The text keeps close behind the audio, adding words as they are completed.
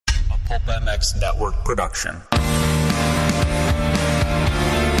Pulp MX Network production.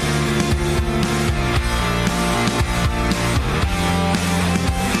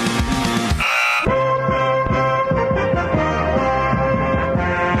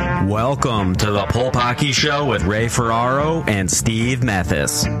 Welcome to the Pulp Hockey Show with Ray Ferraro and Steve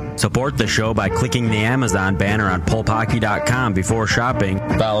Mathis. Support the show by clicking the Amazon banner on pulphockey.com before shopping.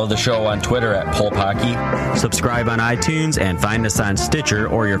 Follow the show on Twitter at Pulp Hockey. Subscribe on iTunes and find us on Stitcher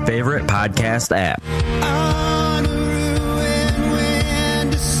or your favorite podcast app. On a ruined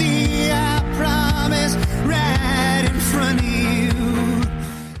wind to see, I promise, right in front of you.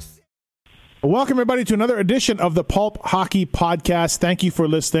 Welcome, everybody, to another edition of the Pulp Hockey Podcast. Thank you for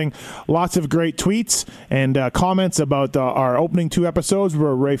listening. Lots of great tweets and comments about our opening two episodes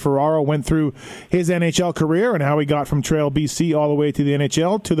where Ray Ferraro went through his NHL career and how he got from Trail BC all the way to the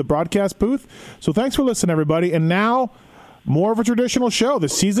NHL to the broadcast booth. So thanks for listening, everybody. And now, more of a traditional show. The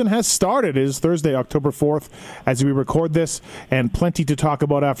season has started. It is Thursday, October 4th, as we record this, and plenty to talk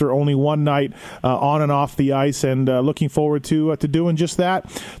about after only one night on and off the ice, and looking forward to doing just that.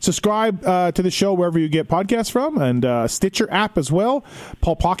 Subscribe to the show wherever you get podcasts from, and Stitcher app as well,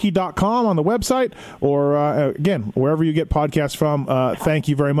 pulphockey.com on the website, or, again, wherever you get podcasts from. Thank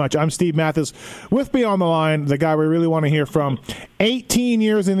you very much. I'm Steve Mathis. With me on the line, the guy we really want to hear from, 18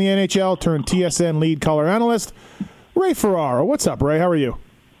 years in the NHL, turned TSN lead color analyst, Ray Ferraro. What's up, Ray? How are you?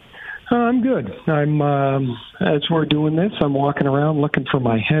 I'm good. I'm as we're doing this, I'm walking around looking for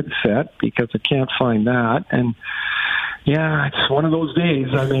my headset because I can't find that. And yeah, it's one of those days.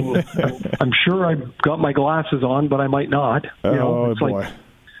 I mean, I'm sure I've got my glasses on, but I might not. Oh, it's boy. like,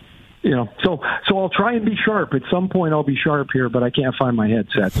 so I'll try and be sharp. At some point, I'll be sharp here, but I can't find my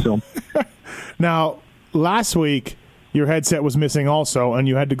headset. So now, last week your headset was missing also, and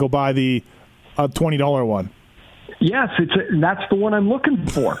you had to go buy the $20 one. Yes, that's the one I'm looking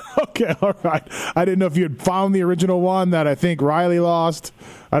for. Okay, all right. I didn't know if you had found the original one that I think Riley lost.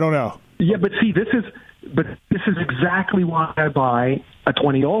 I don't know. Yeah, but see, this is exactly why I buy a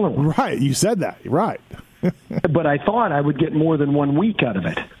 $20 one. Right, you said that. Right. But I thought I would get more than 1 week out of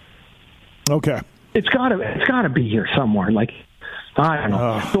it. Okay. It's gotta be here somewhere. Like, I don't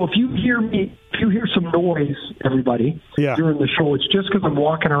know. So if you hear some noise, everybody, during the show, it's just because I'm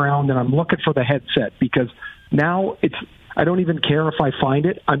walking around and I'm looking for the headset, because now I don't even care if I find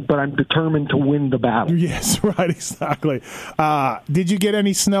it, but I'm determined to win the battle. Yes, right, exactly. Did you get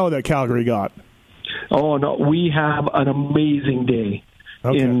any snow that Calgary got? Oh, no, we have an amazing day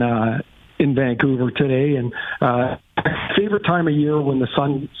in Vancouver today, and favorite time of year when the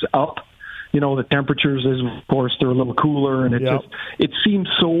sun's up. The temperatures is, of course, they're a little cooler, and it seems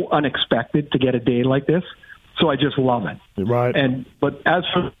so unexpected to get a day like this. So I just love it. Right. But as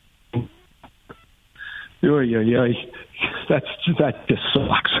for that just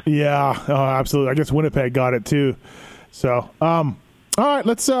sucks. Yeah, absolutely. I guess Winnipeg got it too. So, all right,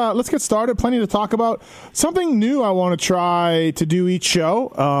 let's get started. Plenty to talk about. Something new I want to try to do each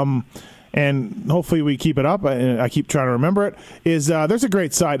show. And hopefully we keep it up. I keep trying to remember it. Is there's a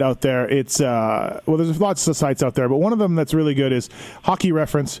great site out there. It's there's lots of sites out there, but one of them that's really good is Hockey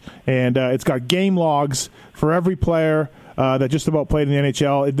Reference, and it's got game logs for every player that just about played in the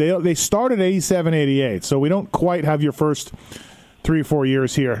NHL. They started 87, 88, so we don't quite have your first 3 or 4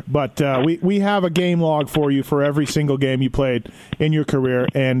 years here, but we have a game log for you for every single game you played in your career.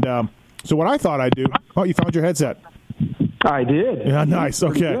 And so what I thought I'd do. Oh, you found your headset. I did. Yeah, nice.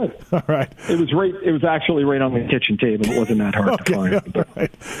 Okay. All right. It was actually right on the kitchen table. It wasn't that hard to find. All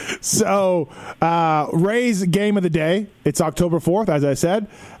right. So, Ray's game of the day. It's October 4th, as I said.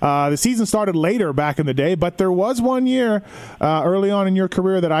 The season started later back in the day, but there was 1 year early on in your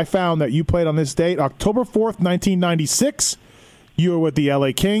career that I found that you played on this date, October 4th, 1996. You were with the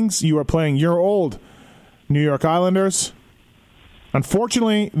LA Kings. You were playing your old New York Islanders.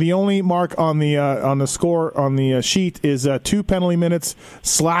 Unfortunately, the only mark on the score on the sheet is 2 penalty minutes,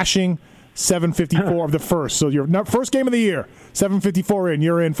 slashing 7:54 of the first. So your first game of the year, 7:54 in,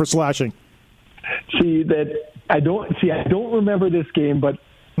 you're in for slashing. I don't remember this game, but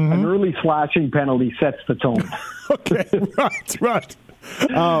an early slashing penalty sets the tone. Okay, right.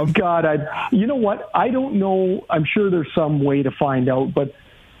 God, you know what? I don't know. I'm sure there's some way to find out, but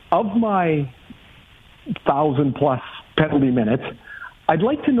of my 1,000+ penalty minutes, I'd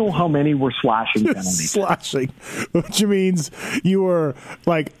like to know how many were slashing penalties. Slashing, which means you were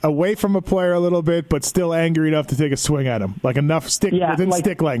like away from a player a little bit, but still angry enough to take a swing at him, like enough stick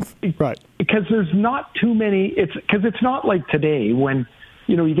length. Right. Because there's not too many. It's not like today when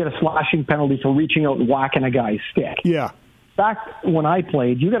you get a slashing penalty for reaching out and whacking a guy's stick. Yeah. Back when I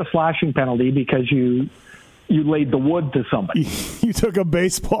played, you got a slashing penalty because you you laid the wood to somebody. You took a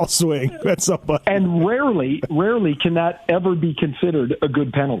baseball swing at somebody. And rarely can that ever be considered a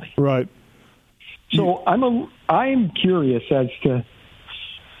good penalty. Right. So I'm curious as to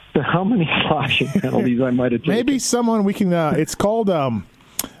how many slashing penalties I might have taken. Maybe someone we can. It's called.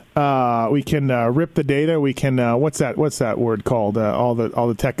 We can rip the data. We can. What's that word called? All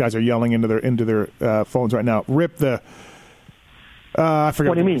the tech guys are yelling into their phones right now. Rip the. I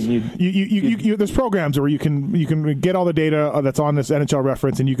forget. What do you mean? You there's programs where you can get all the data that's on this NHL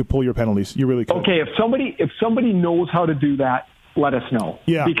reference, and you can pull your penalties. You really could. Okay, if somebody knows how to do that, let us know.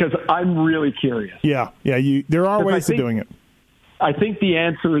 Yeah. Because I'm really curious. Yeah. There are ways of doing it. I think the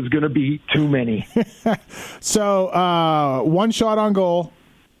answer is going to be too many. So, one shot on goal.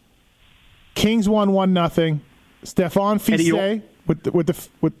 Kings won 1-0. Stefan Fiset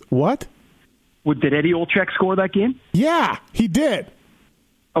with what? Did Eddie Olczyk score that game? Yeah, he did.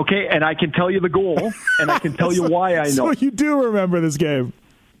 Okay, and I can tell you the goal, and I can tell you why I know. So you do remember this game.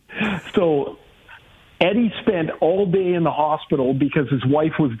 So Eddie spent all day in the hospital because his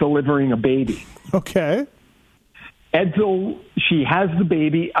wife was delivering a baby. Okay. Edzo, she has the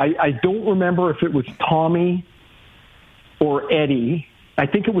baby. I don't remember if it was Tommy or Eddie. I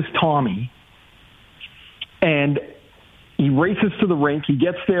think it was Tommy. And he races to the rink. He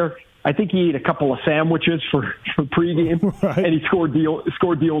gets there. I think he ate a couple of sandwiches for pregame, right. And he scored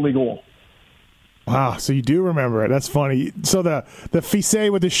the only goal. Wow, so you do remember it. That's funny. So the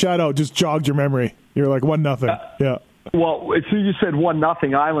Fiset with the shutout just jogged your memory. You're like 1-0. Yeah. Well, as soon as you said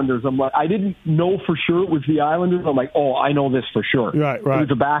 1-0 Islanders, I'm like, I didn't know for sure it was the Islanders. I'm like, oh, I know this for sure. Right. It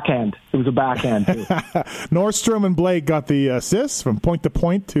was a backhand. Too. Nordstrom and Blake got the assists from point to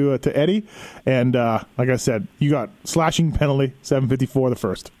point to Eddie, and like I said, you got slashing penalty 7:54 the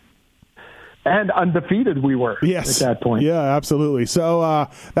first. And undefeated we were at that point. Yeah, absolutely. So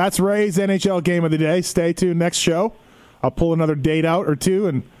that's Ray's NHL game of the day. Stay tuned next show. I'll pull another date out or two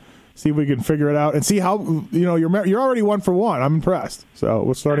and see if we can figure it out and see how, you're already 1 for 1. I'm impressed. So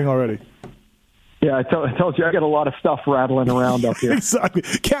we're starting already. Yeah, I told you I got a lot of stuff rattling around up here. Exactly.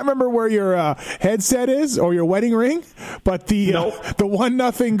 Can't remember where your headset is or your wedding ring, but the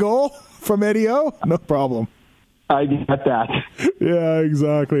 1-0 goal from Eddie O, no problem. I get that. Yeah,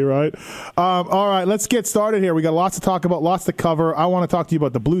 exactly right. All right, let's get started here. We got lots to talk about, lots to cover. I want to talk to you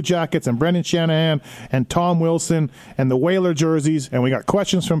about the Blue Jackets and Brendan Shanahan and Tom Wilson and the Whaler jerseys. And we got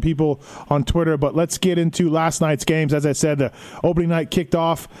questions from people on Twitter. But let's get into last night's games. As I said, the opening night kicked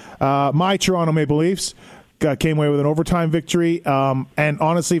off. My Toronto Maple Leafs came away with an overtime victory. And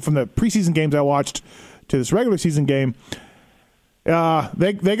honestly, from the preseason games I watched to this regular season game,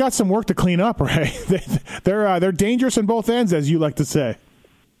 they got some work to clean up, right? They're dangerous on both ends, as you like to say.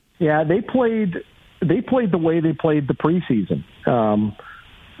 Yeah, they played the way they played the preseason.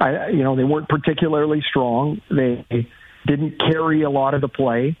 They weren't particularly strong. They didn't carry a lot of the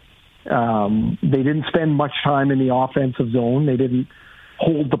play. They didn't spend much time in the offensive zone. They didn't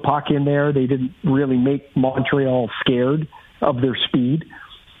hold the puck in there. They didn't really make Montreal scared of their speed.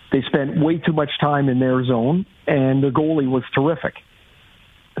 They spent way too much time in their zone, and the goalie was terrific.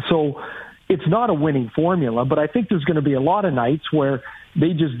 So it's not a winning formula, but I think there's going to be a lot of nights where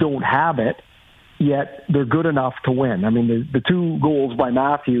they just don't have it, yet they're good enough to win. I mean, the 2 goals by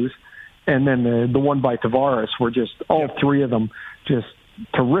Matthews and then the one by Tavares were just, all 3 of them, just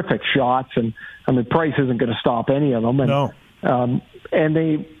terrific shots. And I mean, Price isn't going to stop any of them. And, no. And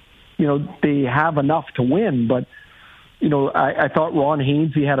they have enough to win, but I thought Ron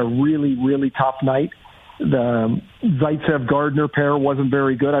Hainsey had a really, really tough night. The Zaitsev-Gardner pair wasn't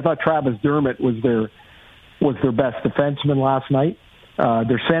very good. I thought Travis Dermott was their best defenseman last night.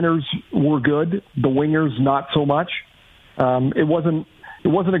 Their centers were good. The wingers, not so much. It wasn't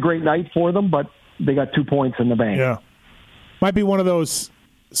a great night for them, but they got 2 points in the bank. Yeah, might be one of those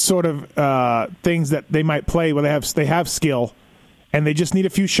sort of things that they might play where they have skill, and they just need a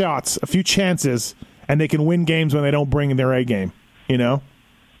few shots, a few chances, and they can win games when they don't bring in their A game, Well,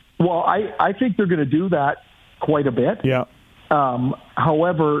 I think they're going to do that quite a bit. Yeah.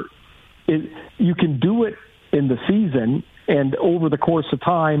 However, you can do it in the season, and over the course of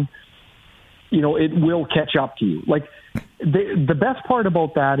time, it will catch up to you. Like, the best part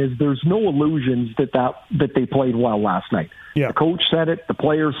about that is there's no illusions that they played well last night. Yeah. The coach said it. The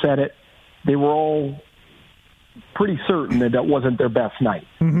players said it. They were all pretty certain that wasn't their best night.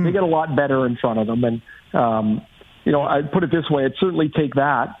 Mm-hmm. They get a lot better in front of them. And, I put it this way, I'd certainly take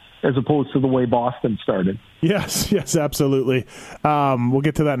that as opposed to the way Boston started. Yes, absolutely. We'll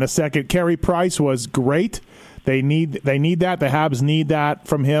get to that in a second. Carey Price was great. They need that. The Habs need that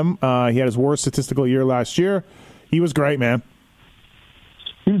from him. He had his worst statistical year last year. He was great, man.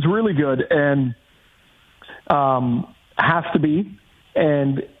 He was really good. And, Has to be.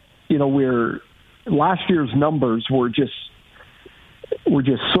 And, last year's numbers were just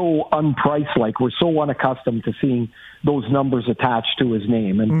so unprice-like. We're so unaccustomed to seeing those numbers attached to his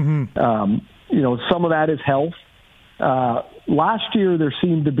name. And, some of that is health. Last year there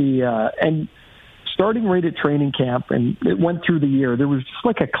seemed to be, and starting right at training camp, and it went through the year, there was just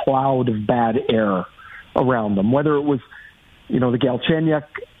like a cloud of bad air around them. Whether it was, the Galchenyuk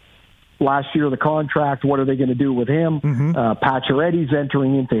last year, the contract, what are they going to do with him? Pacioretty's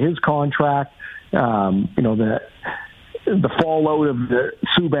entering into his contract. The fallout of the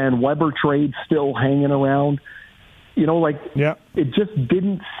Subban-Weber trade still hanging around. It just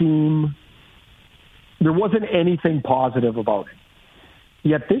didn't seem, there wasn't anything positive about it.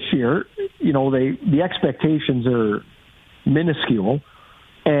 Yet this year, the expectations are minuscule,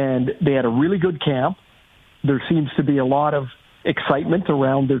 and they had a really good camp. There seems to be a lot of excitement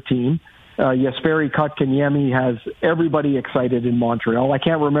around their team. Jesperi Kotkaniemi has everybody excited in Montreal. I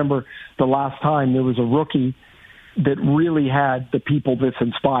can't remember the last time there was a rookie that really had the people this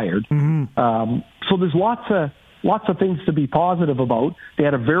inspired. So there's lots of things to be positive about. They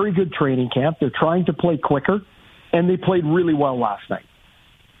had a very good training camp. They're trying to play quicker, and they played really well last night.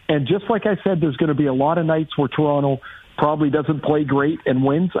 And just like I said, there's going to be a lot of nights where Toronto probably doesn't play great and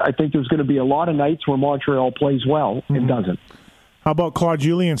wins. I think there's going to be a lot of nights where Montreal plays well and doesn't. How about Claude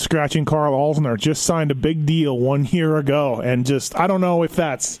Julien scratching Carl Alzner? Just signed a big deal 1 year ago, and I don't know if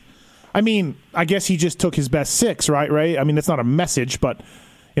that's, I guess he just took his best six, right? I mean, it's not a message, but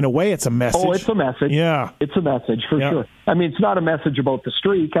in a way it's a message. Oh, it's a message. Yeah. It's a message for sure. It's not a message about the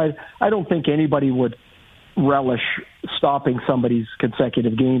streak. I don't think anybody would relish stopping somebody's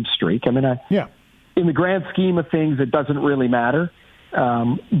consecutive game streak. In the grand scheme of things, it doesn't really matter.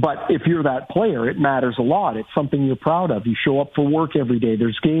 But if you're that player, it matters a lot. It's something you're proud of. You show up for work every day.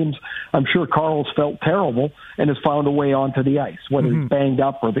 There's games, I'm sure Carl's felt terrible and has found a way onto the ice, whether he's banged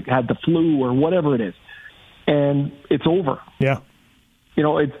up or had the flu or whatever it is. And it's over. Yeah.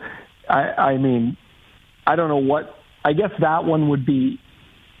 I don't know what, I guess that one would be,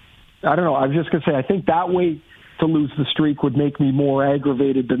 I don't know. I was just going to say, I think that way to lose the streak would make me more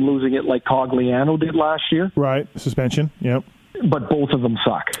aggravated than losing it like Cogliano did last year. Right. Suspension. Yep. But both of them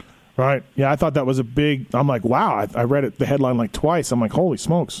suck. Right. Yeah, I thought that was a big, I'm like, wow. I read the headline like twice. I'm like, holy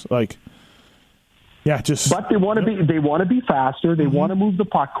smokes. But they want to be faster. They want to move the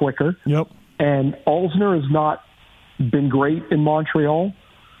puck quicker. Yep. And Alzner has not been great in Montreal.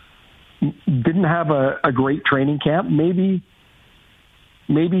 Didn't have a great training camp. Maybe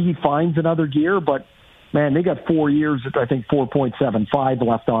he finds another gear, but man, they got 4 years at, I think, 4.75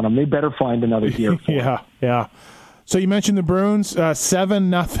 left on them. They better find another gear. Yeah. So you mentioned the Bruins,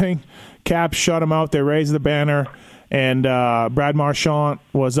 7-0. Caps shut them out. They raised the banner, and Brad Marchand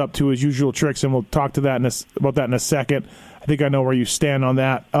was up to his usual tricks, and we'll talk to about that in a second. I think I know where you stand on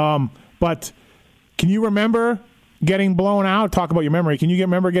that. But can you remember getting blown out? Talk about your memory. Can you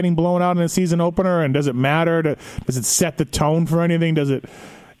remember getting blown out in a season opener, and does it matter? Does it set the tone for anything? Does it,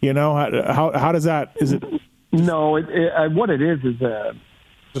 how does that, is it? No, what it is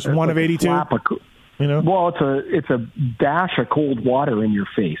just one of 82? Well, it's a dash of cold water in your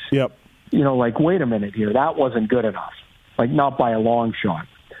face. Yep. Wait a minute here. That wasn't good enough. Not by a long shot.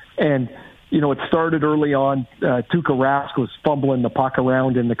 And, it started early on. Tuukka Rask was fumbling the puck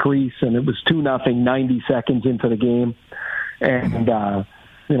around in the crease, and it was 2-0 90 seconds into the game. And, and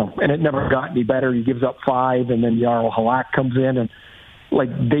it never got any better. He gives up 5, and then Jarl Halak comes in, and,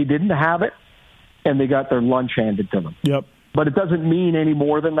 they didn't have it, and they got their lunch handed to them. Yep. But it doesn't mean any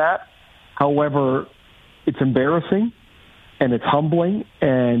more than that. However, it's embarrassing, and it's humbling,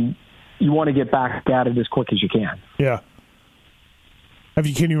 and you want to get back at it as quick as you can. Yeah.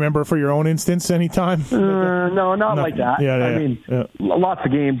 Can you remember for your own instance any time? No, not like that. Yeah. Lots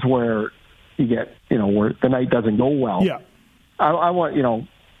of games where you get, where the night doesn't go well. Yeah. I want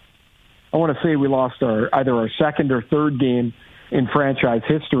to say we lost either our second or third game in franchise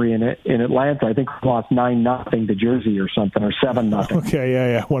history in Atlanta. I think we lost 9-0 to Jersey or something, or 7-0. Okay,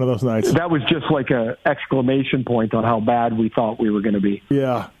 yeah, one of those nights. That was just like a exclamation point on how bad we thought we were going to be.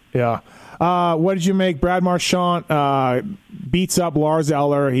 Yeah. What did you make? Brad Marchand beats up Lars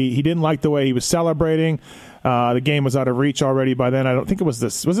Eller. He didn't like the way he was celebrating. The game was out of reach already by then. I don't think it was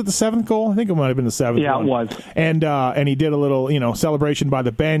this. Was it the 7th goal? I think it might have been the 7th. Yeah, one. It was. And he did a little celebration by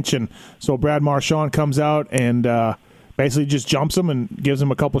the bench, and so Brad Marchand comes out and basically just jumps him and gives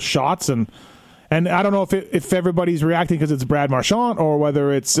him a couple shots, and I don't know if everybody's reacting because it's Brad Marchand or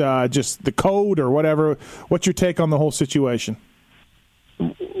whether it's just the code or whatever. What's your take on the whole situation?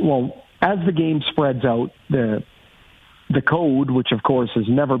 Well, as the game spreads out, the code, which of course has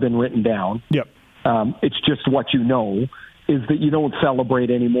never been written down, yep, it's just what you know, is that you don't celebrate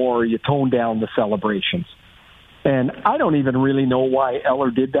anymore, or you tone down the celebrations. And I don't even really know why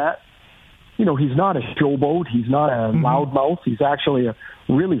Eller did that. You know, he's not a showboat. He's not a loudmouth. He's actually a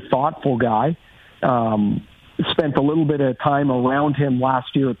really thoughtful guy. Spent a little bit of time around him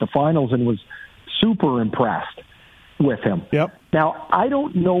last year at the finals and was super impressed with him. Yep. Now, I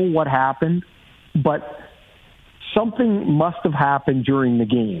don't know what happened, but something must have happened during the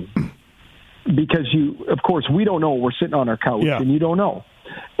game. Because of course, we don't know. We're sitting on our couch, and you don't know.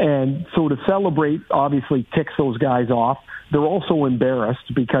 And so to celebrate obviously ticks those guys off. They're also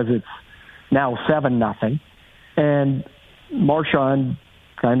embarrassed because it's now 7-0. And Marchand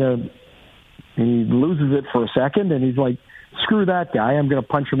he loses it for a second, and he's like, screw that guy, I'm going to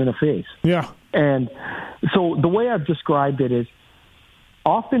punch him in the face. Yeah. And so the way I've described it is,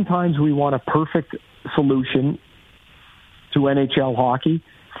 oftentimes we want a perfect solution to NHL hockey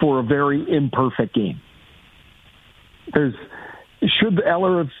for a very imperfect game. Should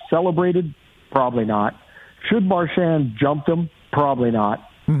Eller have celebrated? Probably not. Should Marchand jumped him? Probably not.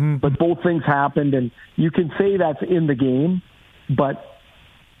 Mm-hmm. But both things happened, and you can say that's in the game, but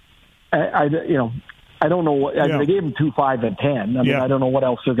I don't know. They gave him 2, 5, and 10. I mean, I don't know what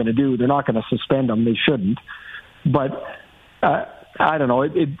else they're going to do. They're not going to suspend him. They shouldn't. But I don't know.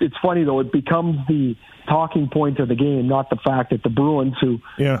 It's funny, though. It becomes the talking point of the game, not the fact that the Bruins, who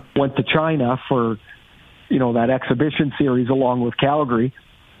went to China for that exhibition series along with Calgary,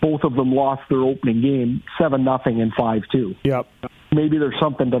 both of them lost their opening game 7-0 and 5-2. Yep. Maybe there's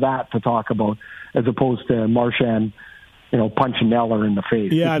something to that to talk about, as opposed to Marchand, punching Eller in the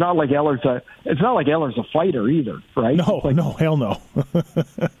face. Yeah. It's not like Eller's a fighter either, right? No, hell no.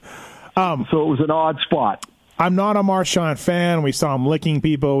 So it was an odd spot. I'm not a Marchand fan. We saw him licking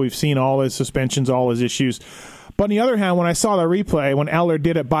people. We've seen all his suspensions, all his issues. But on the other hand, when I saw the replay, when Eller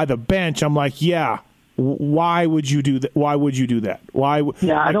did it by the bench, I'm like, why would you do that? Why would you do that? Why?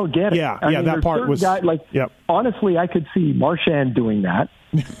 Yeah, I don't get it. I mean, that part was honestly, I could see Marchand doing that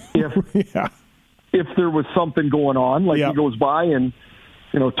if there was something going on, like he goes by and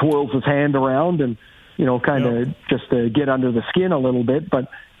twirls his hand around and kind of just to get under the skin a little bit. But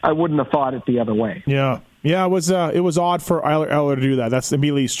I wouldn't have thought it the other way. Yeah, it was odd for Eller to do that. That's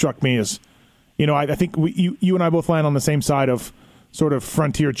immediately struck me as I think you and I both land on the same side of sort of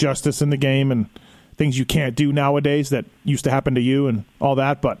frontier justice in the game and things you can't do nowadays that used to happen to you and all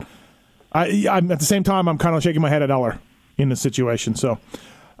that. But I'm at the same time, I'm kind of shaking my head at Eller in this situation. So,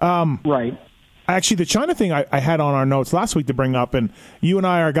 right. Actually, the China thing I had on our notes last week to bring up, and you and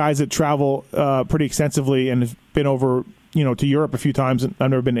I are guys that travel pretty extensively and have been over, to Europe a few times, and I've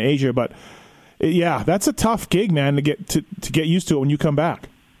never been to Asia. But that's a tough gig, man, to get used to it when you come back.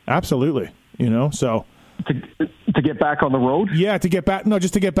 Absolutely, so. To get back on the road? Yeah,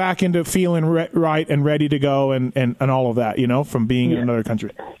 just to get back into feeling right and ready to go and all of that, from being in another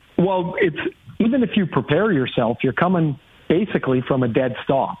country. Well, it's even if you prepare yourself, you're coming basically from a dead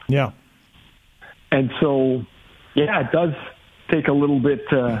stop. Yeah. And so, it does take a little bit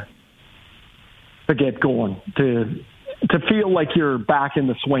to get going, to feel like you're back in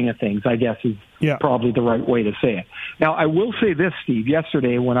the swing of things, I guess is probably the right way to say it. Now, I will say this, Steve.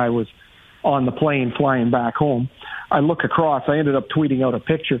 Yesterday when I was on the plane flying back home, I look across. I ended up tweeting out a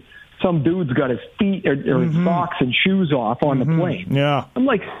picture. Some dude's got his feet or his socks and shoes off on the plane. Yeah. I'm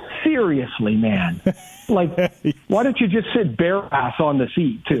like, seriously, man. Like, why don't you just sit bare ass on the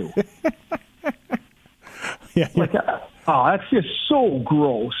seat, too? Like, that's just so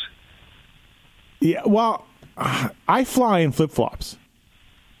gross. Yeah, well, I fly in flip-flops.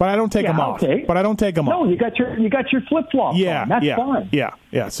 But I don't take them off. Okay. But I don't take them off. No, you got your flip-flops on. That's fine.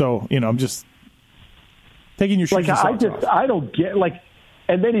 Yeah. So, I'm just taking your shoes off. I don't get,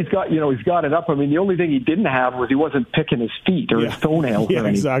 and then he's got it up. I mean, the only thing he didn't have was he wasn't picking his feet or his toenails or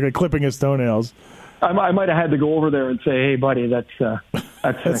anything. Exactly, clipping his toenails. I might have had to go over there and say, hey, buddy,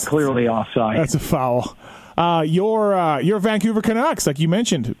 that's clearly offside. That's a foul. Your Vancouver Canucks, like you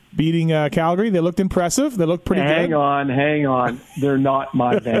mentioned, beating Calgary. They looked impressive. They looked pretty good. Hang on. They're not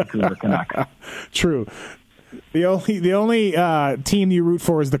my Vancouver Canucks. True. The only team you root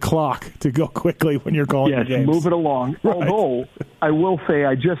for is the clock to go quickly when you're calling the games. Move it along. Right. Although, I will say,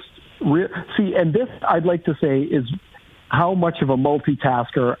 I just see, and this I'd like to say is how much of a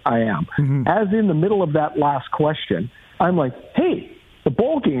multitasker I am. Mm-hmm. As in the middle of that last question, I'm like, hey, the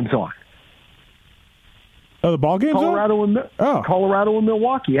ball game's on. Oh, the ball game's on? Colorado and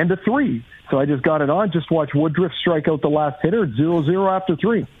Milwaukee, end of 3. So I just got it on. Just watch Woodruff strike out the last hitter at 0-0 after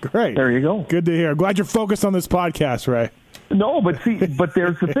 3. Great. There you go. Good to hear. I'm glad you're focused on this podcast, Ray. No, but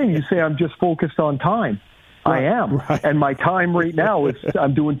there's the thing. You say I'm just focused on time. I am. Right. And my time right now is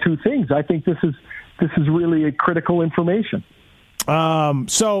I'm doing two things. I think this is really a critical information.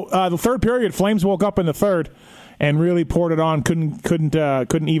 So the third period, Flames woke up in the third and really poured it on.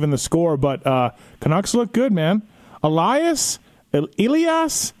 Couldn't even the score, but Canucks look good, man. Elias, what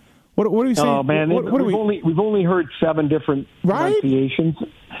do we say? Oh man, we've only heard 7 different pronunciations,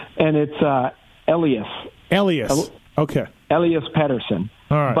 and it's Elias. Okay. Elias Pettersson.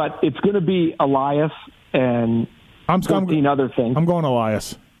 All right. But it's going to be Elias and 14 other things. I'm going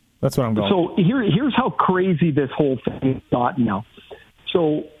Elias. That's what I'm going. So here's how crazy this whole thing has gotten now.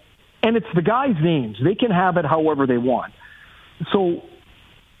 So, and it's the guys' names. They can have it however they want. So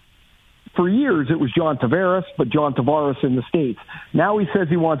for years it was John Tavares, but John Tavares in the States. Now he says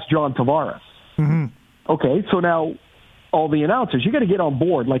he wants John Tavares. Mm-hmm. Okay, so now all the announcers, you got to get on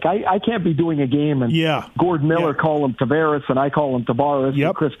board. Like I can't be doing a game and Gord Miller call him Tavares and I call him Tavares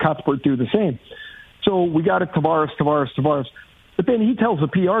and Chris Cuthbert do the same. So we got it Tavares. But then he tells the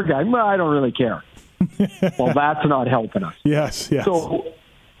PR guy, well, I don't really care. Well, that's not helping us. Yes. So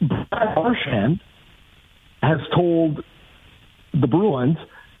Marchand has told the Bruins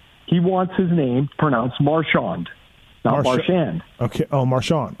he wants his name pronounced Marchand, not Marchand. Okay. Oh,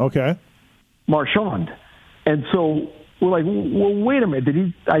 Marchand. Okay. Marchand. And so we're like, well, wait a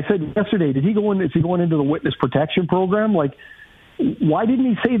minute. I said yesterday, is he going into the witness protection program? Like, why didn't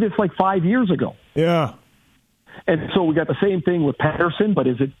he say this like 5 years ago? Yeah. And so we got the same thing with Pettersson, but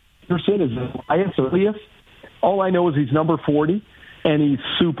is it Pettersson? Is it Elias? All I know is he's number 40, and he's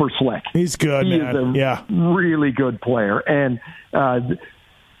super slick. He's good, He man. is a really good player. And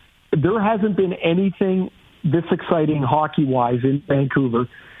there hasn't been anything this exciting hockey-wise in Vancouver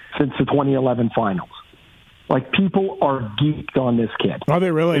since the 2011 finals. Like, people are geeked on this kid. Are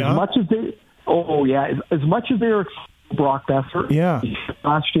they really? As much as they, as much as they're Brock Besser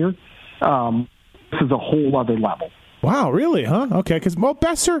last year, this is a whole other level. Wow, really? Huh? Okay, because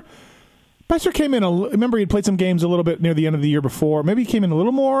Besser came in. Remember, he played some games a little bit near the end of the year before. Maybe he came in a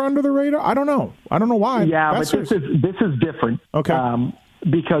little more under the radar. I don't know why. Yeah, Besser's, but this is different. Okay,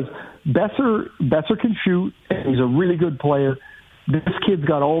 because Besser can shoot, and he's a really good player. This kid's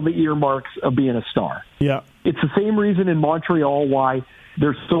got all the earmarks of being a star. Yeah, it's the same reason in Montreal why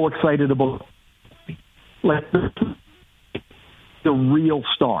they're so excited about the real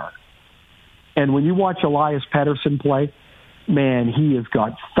star. And when you watch Elias Pettersson play, man, he has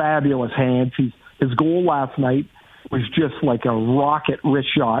got fabulous hands. His goal last night was just like a rocket wrist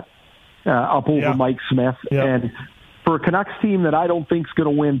shot up over Mike Smith. Yeah. And for a Canucks team that I don't think is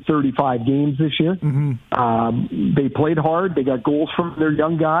going to win 35 games this year, they played hard. They got goals from their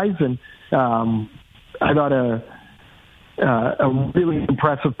young guys, and I got a really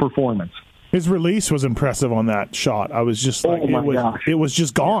impressive performance. His release was impressive on that shot. I was just like, it was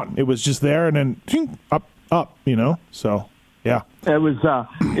just gone. It was just there, and then up, So, yeah. It was,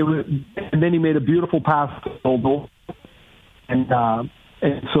 and then he made a beautiful pass to Noble, and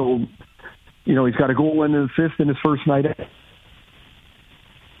so, he's got a goal and an assist in his first night.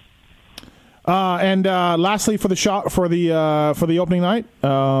 And lastly, for the opening night,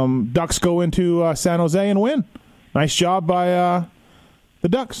 Ducks go into San Jose and win. Nice job by the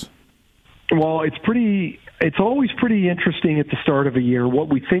Ducks. Well, it's always pretty interesting at the start of a year what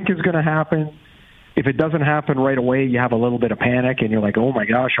we think is going to happen. If it doesn't happen right away, you have a little bit of panic, and you're like, oh my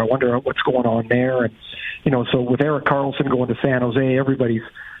gosh, I wonder what's going on there. And so with Erik Karlsson going to San Jose, everybody's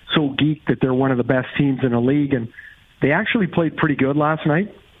so geeked that they're one of the best teams in the league, and they actually played pretty good last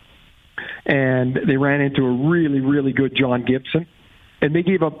night. And they ran into a really, really good John Gibson, and they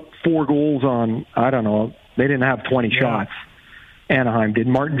gave up 4 goals on, I don't know, they didn't have 20 shots. Anaheim did.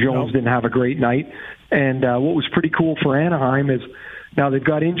 Martin Jones didn't have a great night. And what was pretty cool for Anaheim is now they've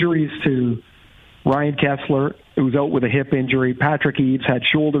got injuries to Ryan Kessler, who's out with a hip injury. Patrick Eaves had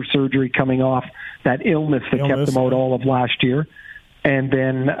shoulder surgery coming off that illness that kept him out all of last year. And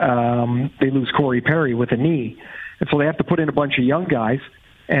then they lose Corey Perry with a knee. And so they have to put in a bunch of young guys.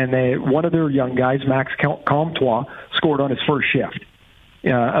 And one of their young guys, Max Comtois, scored on his first shift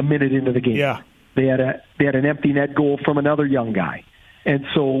a minute into the game. Yeah. They had an empty net goal from another young guy. And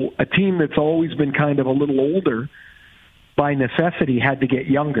so a team that's always been kind of a little older, by necessity, had to get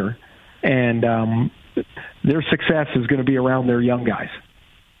younger. And their success is going to be around their young guys.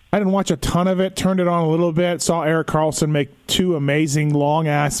 I didn't watch a ton of it, turned it on a little bit, saw Erik Karlsson make 2 amazing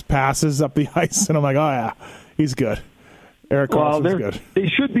long-ass passes up the ice, and I'm like, oh, yeah, he's good. Erik Karlsson's good. They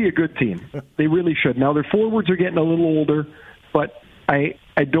should be a good team. They really should. Now, their forwards are getting a little older, but I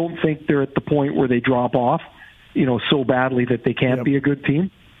don't think they're at the point where they drop off, so badly that they can't be a good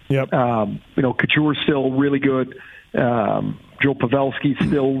team. Yep. Couture's still really good. Joe Pavelski's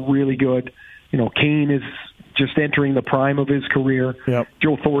still really good. Kane is just entering the prime of his career. Yep.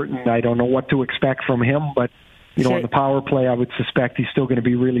 Joe Thornton, I don't know what to expect from him, but on the power play, I would suspect he's still going to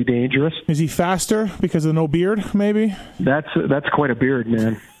be really dangerous. Is he faster because of no beard, maybe? That's quite a beard,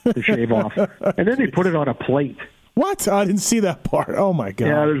 man, to shave off. And then they put it on a plate. What? I didn't see that part. Oh, my God.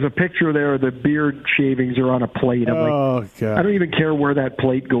 Yeah, there's a picture there. The beard shavings are on a plate. I'm God. I don't even care where that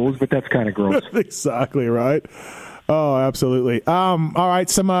plate goes, but that's kind of gross. Exactly, right? Oh, absolutely. All right,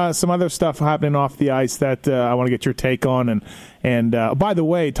 some other stuff happening off the ice that I want to get your take on. And by the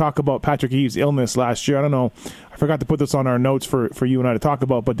way, talk about Patrick Eaves' illness last year. I don't know. I forgot to put this on our notes for you and I to talk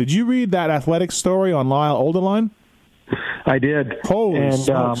about, but did you read that Athletic story on Lyle Olderline? I did. Holy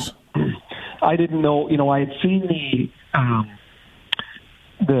smokes. I didn't know. I had seen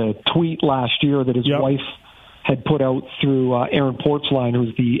the tweet last year that his wife had put out through Aaron Portzline,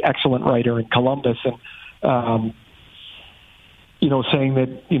 who's the excellent writer in Columbus, and saying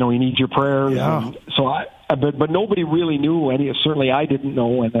that he needs your prayers. Yeah. And so but nobody really knew any. Certainly, I didn't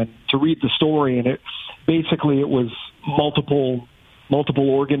know. And then to read the story, and it was multiple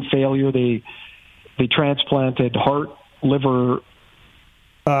organ failure. They transplanted heart, liver,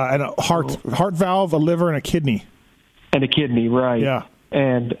 and a heart valve, a liver, and a kidney. And a kidney, right? Yeah.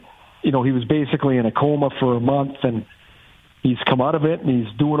 And he was basically in a coma for a month, and he's come out of it, and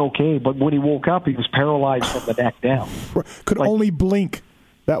he's doing okay. But when he woke up, he was paralyzed from the neck down. Could only blink.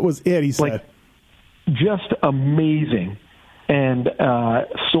 That was it, he said. Just amazing and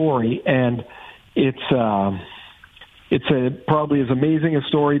story. And it's probably as amazing a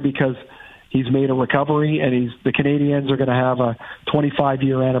story because he's made a recovery, and the Canadiens are going to have a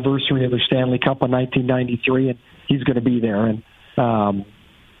 25-year anniversary of their Stanley Cup in 1993, and he's going to be there. And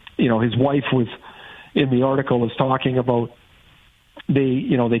his wife was in the article is talking about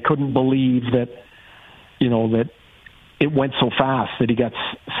they couldn't believe that it went so fast, that he got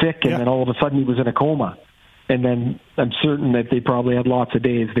sick, and then all of a sudden he was in a coma. And then I'm certain that they probably had lots of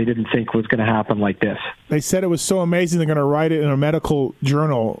days they didn't think was going to happen like this. They said it was so amazing they're going to write it in a medical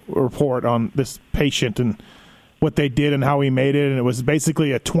journal report on this patient and what they did and how he made it. And it was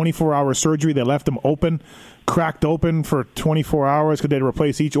basically a 24-hour surgery. They left him cracked open for 24 hours because they had to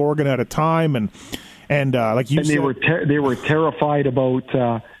replace each organ at a time. And like you said, they were terrified about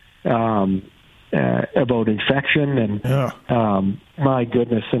infection and my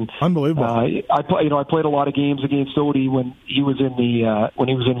goodness, and unbelievable. I played a lot of games against Odie when he was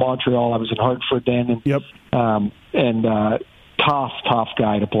in Montreal. I was in Hartford then, and tough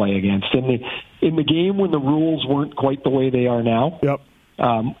guy to play against. In the game when the rules weren't quite the way they are now,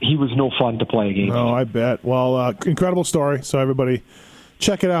 he was no fun to play against. Oh, I bet. Well, incredible story. So everybody,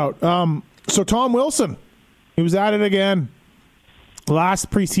 check it out. So Tom Wilson, he was at it again.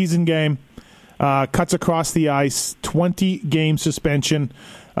 Last preseason game. Cuts across the ice, 20-game suspension,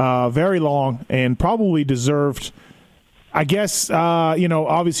 very long, and probably deserved. I guess,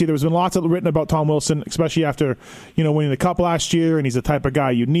 obviously there's been lots written about Tom Wilson, especially after, winning the Cup last year, and he's the type of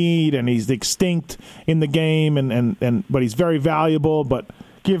guy you need, and he's extinct in the game, but he's very valuable, but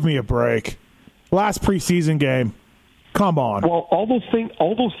give me a break. Last preseason game, come on. Well, all those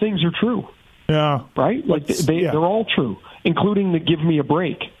things are true. Yeah. Right? Like, they're all true, including the give me a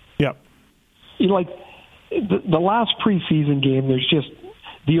break. Yep. The last preseason game, there's just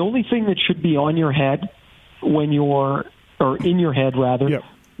the only thing that should be on your head when you're a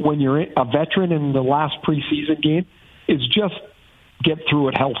veteran in the last preseason game is just get through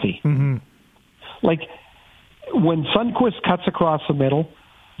it healthy. Mm-hmm. Like when Sundqvist cuts across the middle,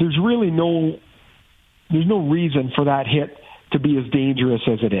 there's no reason for that hit to be as dangerous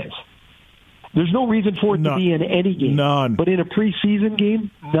as it is. There's no reason for it to be in any game. None. But in a preseason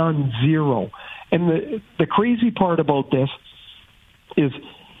game, none, zero. And the crazy part about this is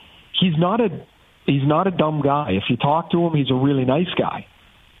he's not a dumb guy. If you talk to him, he's a really nice guy.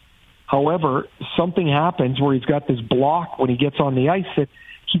 However, something happens where he's got this block when he gets on the ice that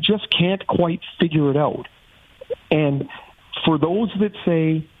he just can't quite figure it out. And for those that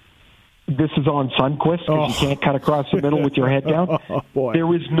say this is on Sundqvist because you can't cut across the middle with your head down,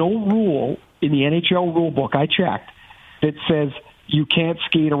 there is no rule in the NHL rule book, I checked, that says you can't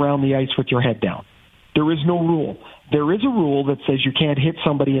skate around the ice with your head down. There is no rule. There is a rule that says you can't hit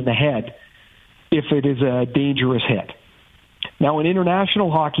somebody in the head if it is a dangerous hit. Now, in international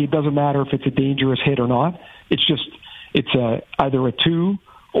hockey, it doesn't matter if it's a dangerous hit or not. It's either a 2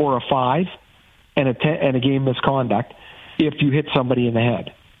 or a 5 and a game misconduct if you hit somebody in the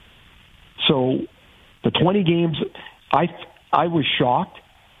head. So the 20 games, I was shocked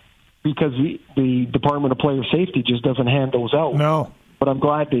because the Department of Player Safety just doesn't hand those out. No. But I'm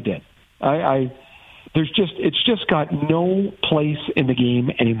glad they did. It's just got no place in the game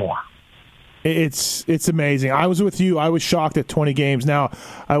anymore. It's amazing. I was with you. I was shocked at 20 games. Now,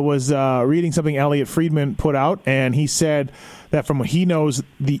 I was reading something Elliot Friedman put out, and he said that from what he knows,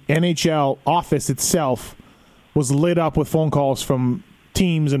 the NHL office itself was lit up with phone calls from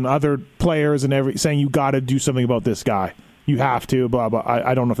teams and other players and saying, you got to do something about this guy. You have to, blah, blah.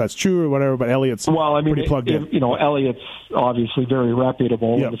 I don't know if that's true or whatever, but Elliot's pretty plugged in. Elliot's obviously very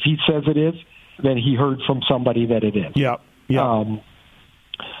reputable. Yep. And if he says it is, then he heard from somebody that it is. Yeah.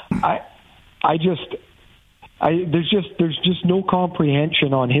 There's just no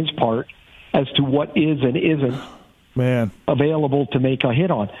comprehension on his part as to what is and isn't available to make a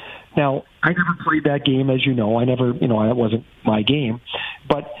hit on. Now, I never played that game, as you know. That wasn't my game.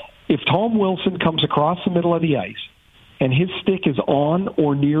 But if Tom Wilson comes across the middle of the ice and his stick is on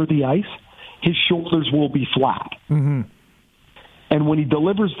or near the ice, his shoulders will be flat. Mm-hmm. And when he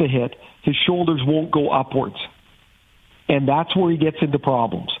delivers the hit, his shoulders won't go upwards. And that's where he gets into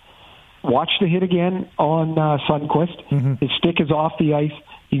problems. Watch the hit again on Sundqvist. Mm-hmm. His stick is off the ice.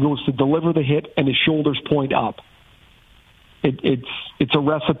 He goes to deliver the hit, and his shoulders point up. It's a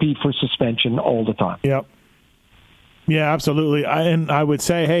recipe for suspension all the time. Yep. Yeah, absolutely. I would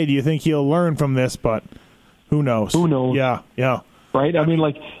say, hey, do you think he'll learn from this? But who knows? Who knows? Yeah. Right? I mean,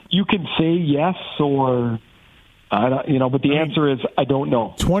 you can say yes or, but the answer is I don't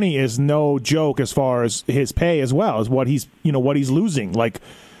know. 20 is no joke as far as his pay as well as what he's losing.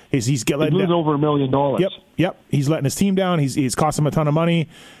 He's losing over $1 million. Yep. He's letting his team down. He's cost him a ton of money.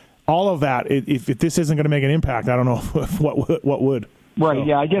 All of that. If this isn't going to make an impact, I don't know what would. Right. So,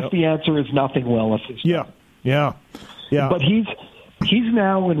 yeah. I guess the answer is nothing will. Yeah. But he's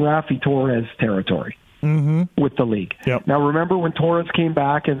now in Rafi Torres territory with the league. Yep. Now remember when Torres came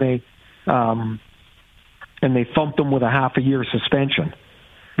back and they thumped him with a half a year suspension.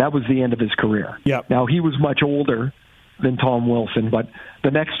 That was the end of his career. Yep. Now he was much older than Tom Wilson, but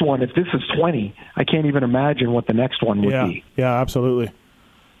the next one, if this is 20, I can't even imagine what the next one would be. Yeah, absolutely.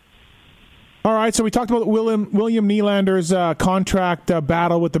 All right, so we talked about William Nylander's contract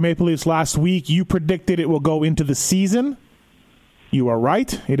battle with the Maple Leafs last week. You predicted it will go into the season. You are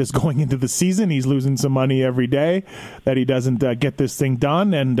right. It is going into the season. He's losing some money every day that he doesn't get this thing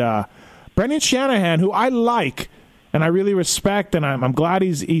done. And Brendan Shanahan, who I like and I really respect, and I'm glad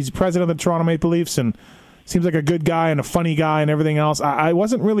he's president of the Toronto Maple Leafs and seems like a good guy and a funny guy and everything else. I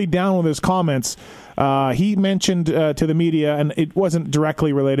wasn't really down with his comments. He mentioned to the media, and it wasn't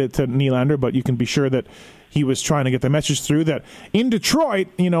directly related to Nylander, but you can be sure that he was trying to get the message through that in Detroit,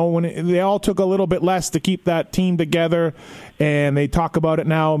 when they all took a little bit less to keep that team together, and they talk about it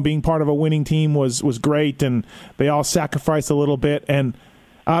now, and being part of a winning team was great, and they all sacrificed a little bit. And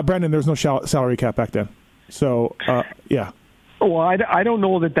Brendan, there's no salary cap back then. So, yeah. Well, I don't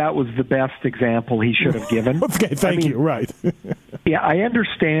know that was the best example he should have given. Okay, thank you. Right. Yeah, I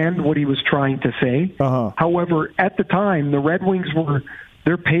understand what he was trying to say. Uh-huh. However, at the time, the Red Wings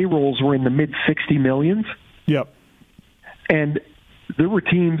their payrolls were in the mid $60 millions. Yep. And there were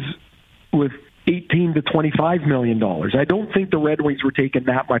teams with $18 to $25 million. I don't think the Red Wings were taking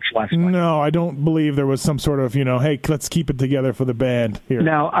that much less money. No, I don't believe there was some sort of, hey, let's keep it together for the band here.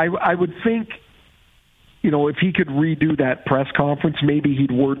 Now, I would think, if he could redo that press conference, maybe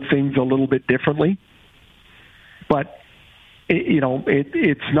he'd word things a little bit differently. But,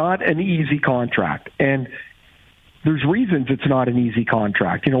 it's not an easy contract. And there's reasons it's not an easy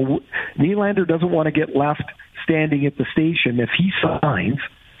contract. Nylander doesn't want to get left standing at the station if he signs,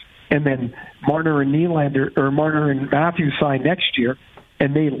 and then Marner and Matthews sign next year,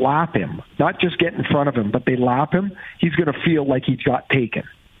 and they lap him. Not just get in front of him, but they lap him. He's going to feel like he got taken.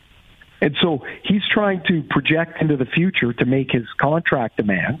 And so he's trying to project into the future to make his contract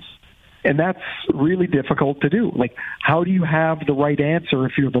demands, and that's really difficult to do. How do you have the right answer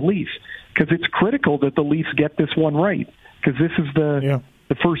if you're the Leafs? Because it's critical that the Leafs get this one right, because this is the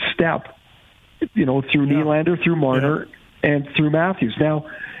first step, through Nylander, through Marner, and through Matthews. Now,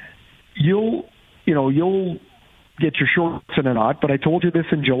 you'll get your shorts in a knot, but I told you this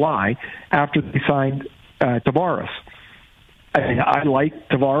in July after they signed Tavares. I like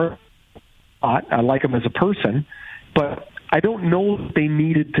Tavares. I like him as a person, but I don't know that they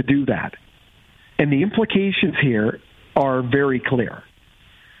needed to do that. And the implications here are very clear.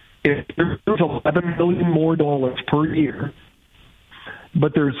 If there's $11 million more per year,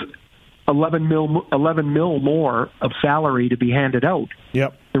 but there's $11 mil more of salary to be handed out.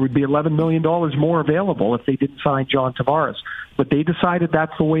 Yep. There would be $11 million more available if they didn't sign John Tavares. But they decided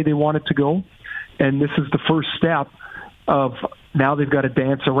that's the way they wanted to go, and this is the first step of now they've got to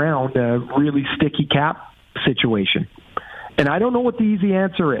dance around a really sticky cap situation. And I don't know what the easy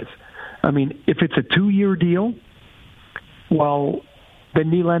answer is. I mean, if it's a 2-year deal, well,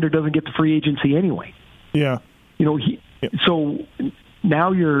 then Nylander doesn't get the free agency anyway. Yeah. So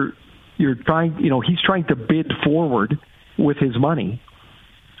now you're trying, he's trying to bid forward with his money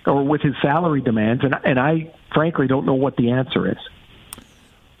or with his salary demands, and I frankly don't know what the answer is.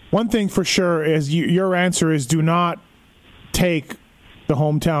 One thing for sure is your answer is do not take the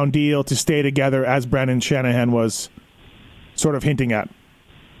hometown deal to stay together, as Brendan Shanahan was sort of hinting at.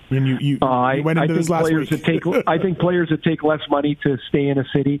 And you went into this last week. I think players that take less money to stay in a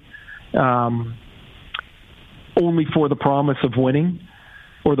city only for the promise of winning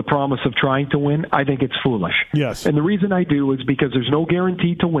or the promise of trying to win, I think it's foolish. Yes. And the reason I do is because there's no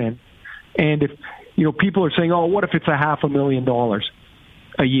guarantee to win. And if people are saying, oh, what if it's $500,000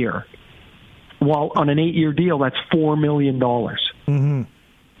 a year? Well, on an 8-year deal, that's $4 million. Mm-hmm.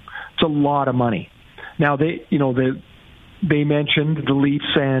 It's a lot of money. Now they mentioned the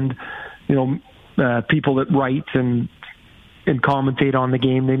Leafs and people that write and commentate on the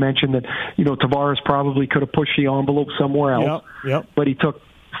game. They mentioned that Tavares probably could have pushed the envelope somewhere else. Yep. But he took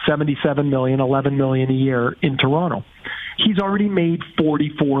 $77 million, $11 million a year in Toronto. He's already made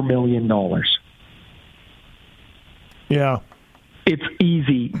 $44 million. Yeah. It's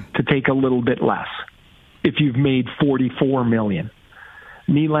easy to take a little bit less if you've made $44 million.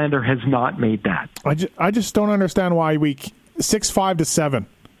 Nylander has not made that. I just don't understand why 6.5 to 7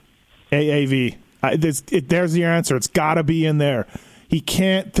 AAV. There's the answer. It's got to be in there. He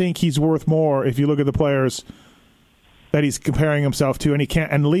can't think he's worth more if you look at the players that he's comparing himself to,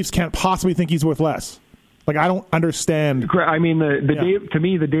 and the Leafs can't possibly think he's worth less. Like, I don't understand. I mean, to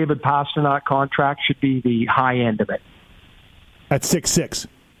me, the David Pastrnak contract should be the high end of it. At 6.6.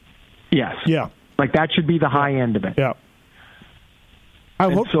 Yes. Yeah. Like, that should be the high end of it. Yeah. Are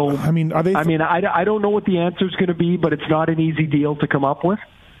they? I don't know what the answer is going to be, but it's not an easy deal to come up with.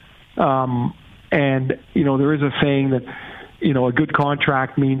 And there is a saying that a good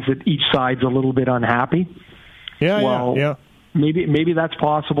contract means that each side's a little bit unhappy. Yeah. Maybe that's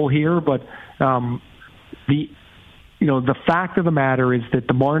possible here, but the fact of the matter is that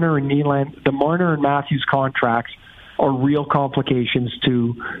the Marner and Matthews contracts are real complications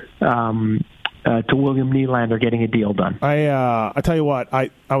to William Nylander getting a deal done. I tell you what,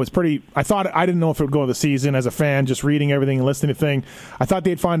 I didn't know if it would go the season as a fan, just reading everything and listening to things. I thought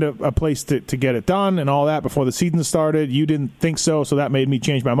they'd find a place to get it done and all that before the season started. You didn't think so that made me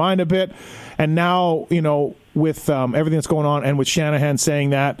change my mind a bit. And now, with everything that's going on and with Shanahan saying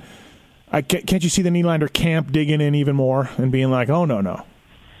that, can't you see the Nylander camp digging in even more and being like, oh, no,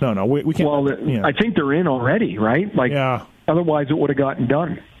 we can't. Well, I think they're in already, right? Like, otherwise it would have gotten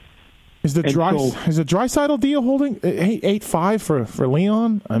done. Is the Draisaitl deal holding 8.5 for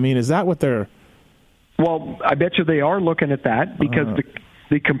Leon? I mean, is that what they're? Well, I bet you they are looking at that because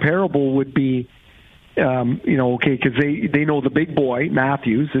the comparable would be, because they know the big boy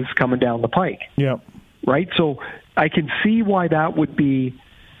Matthews is coming down the pike. Yeah. Right. So I can see why that would be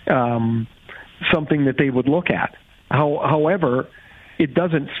something that they would look at. However, it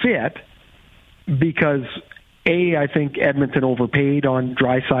doesn't fit because I think Edmonton overpaid on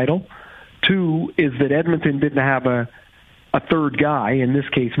Draisaitl. 2 is that Edmonton didn't have a third guy, in this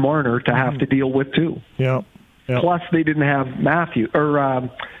case Marner, to have to deal with too. Yeah. Plus, they didn't have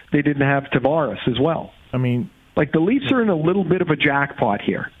they didn't have Tavares as well. I mean, like, the Leafs are in a little bit of a jackpot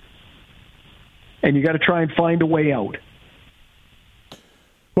here, and you got to try and find a way out.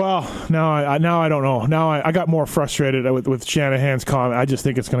 Well, now I don't know. Now I got more frustrated with Shanahan's comment. I just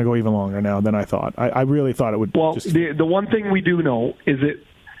think it's going to go even longer now than I thought. I really thought it would. Well, the one thing we do know is that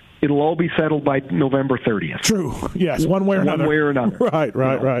it'll all be settled by November 30th. True. Yes, one way or another. One way or another.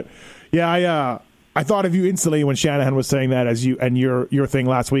 Right. Yeah, I thought of you instantly when Shanahan was saying that, as you and your thing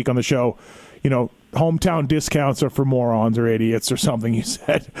last week on the show. Hometown discounts are for morons or idiots or something you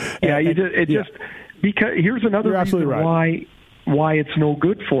said. Yeah, because here's another reason why it's no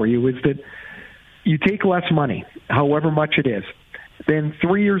good for you is that you take less money, however much it is. Then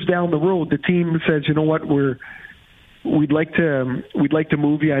 3 years down the road, the team says, you know what, we'd like to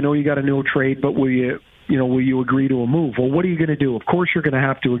move you. I know you got a no trade, but will you agree to a move? Well, what are you going to do? Of course you're going to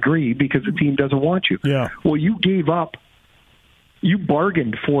have to agree because the team doesn't want you. Yeah. Well, you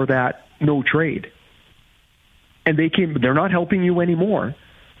bargained for that no trade. And they're not helping you anymore.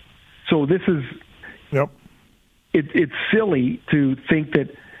 So this is it's silly to think that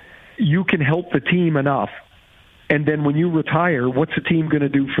you can help the team enough, and then when you retire, what's the team going to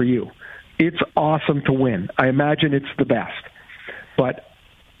do for you? It's awesome to win. I imagine it's the best. But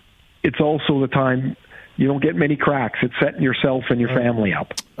it's also the time you don't get many cracks at setting yourself and your family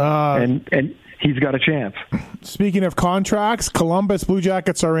up. And he's got a chance. Speaking of contracts, Columbus Blue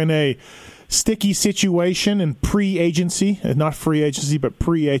Jackets are in a sticky situation in pre-agency, not free agency, but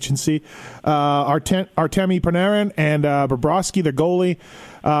pre-agency. Artemi Panarin and Bobrovsky, the goalie,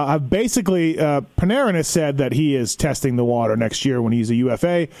 basically Panarin has said that he is testing the water next year when he's a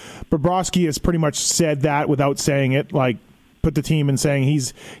UFA. Bobrovsky has pretty much said that without saying it, like put the team in saying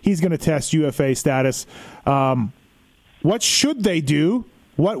he's going to test UFA status. What should they do?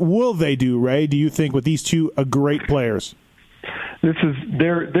 What will they do, Ray, do you think, with these two great players?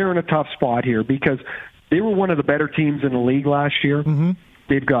 They're in a tough spot here because they were one of the better teams in the league last year. Mm-hmm.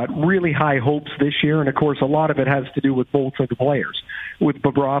 They've got really high hopes this year, and of course, a lot of it has to do with both of the players, with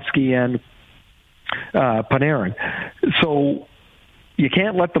Bobrovsky and Panarin. So you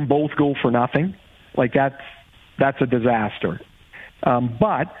can't let them both go for nothing. Like that's a disaster.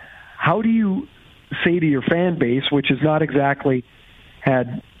 But how do you say to your fan base, which has not exactly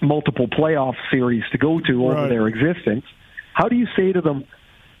had multiple playoff series to go to over their existence, how do you say to them,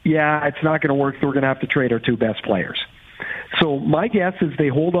 yeah, it's not going to work, so we're going to have to trade our two best players? So my guess is they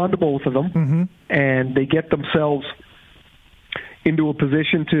hold on to both of them, mm-hmm. and they get themselves into a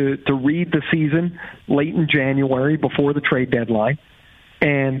position to read the season late in January before the trade deadline.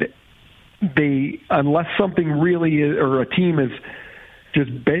 And they, unless something really or a team is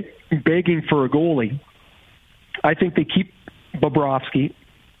just begging for a goalie, I think they keep Bobrovsky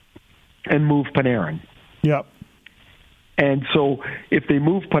and move Panarin. Yep. And so if they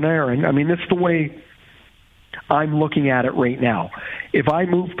move Panarin, I mean, this is the way I'm looking at it right now. If I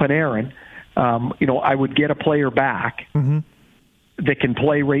move Panarin, I would get a player back mm-hmm. that can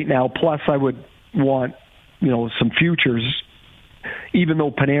play right now. Plus, I would want, some futures, even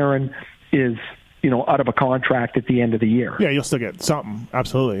though Panarin is, out of a contract at the end of the year. Yeah, you'll still get something.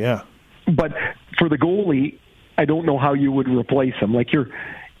 Absolutely, yeah. But for the goalie, I don't know how you would replace him. Like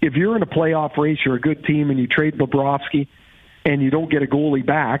if you're in a playoff race, you're a good team, and you trade Bobrovsky, and you don't get a goalie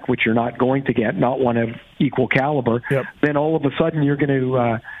back, which you're not going to get, not one of equal caliber, yep. then all of a sudden you're going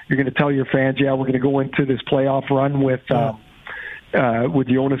to tell your fans, yeah, we're going to go into this playoff run with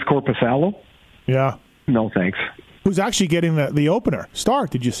Jonas Korpisalo. Yeah. No, thanks. Who's actually getting the opener start?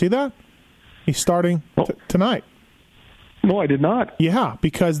 Did you see that? He's starting tonight. No, I did not. Yeah,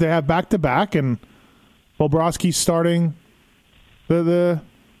 because they have back-to-back, and Bobrovsky's starting the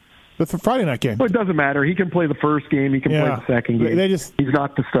Friday night game. Well, it doesn't matter. He can play the first game. He can play the second game. He's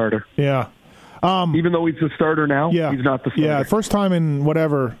not the starter. Yeah. Even though he's the starter now, he's not the starter. Yeah, first time in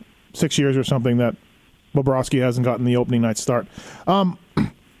 6 years or something that Bobrovsky hasn't gotten the opening night start.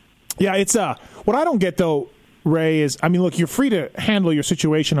 It's what I don't get though, Ray, is look, you're free to handle your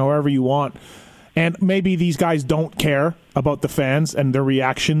situation however you want, and maybe these guys don't care about the fans and their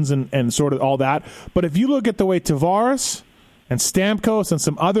reactions and sort of all that. But if you look at the way Tavares and Stamkos and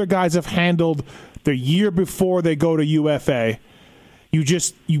some other guys have handled the year before they go to UFA,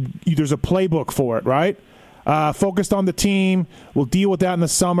 there's a playbook for it, right? Focused on the team. We'll deal with that in the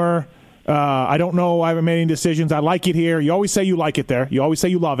summer. I don't know. I haven't made any decisions. I like it here. You always say you like it there. You always say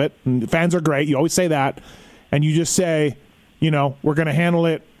you love it. And the fans are great. You always say that. And you just say, we're going to handle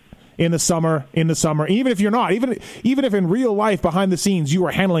it in the summer. Even if you're not. Even if in real life, behind the scenes, you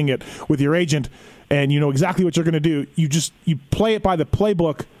are handling it with your agent and you know exactly what you're going to do. You play it by the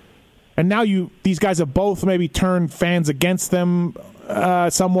playbook. And now these guys have both maybe turned fans against them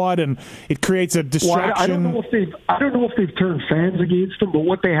somewhat, and it creates a distraction. Well, I don't know if they've turned fans against them, but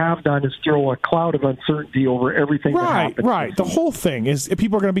what they have done is throw a cloud of uncertainty over everything that happens. Right. The whole thing is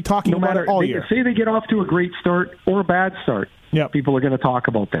people are going to be talking about it all year. Say they get off to a great start or a bad start. Yeah, people are going to talk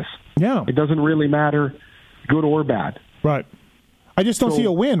about this. Yeah, it doesn't really matter, good or bad. Right. I just don't see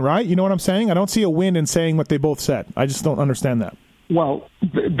a win. Right. You know what I'm saying? I don't see a win in saying what they both said. I just don't understand that. Well,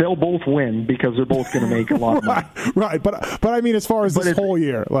 they'll both win because they're both going to make a lot of money. Right, but I mean, as far as this whole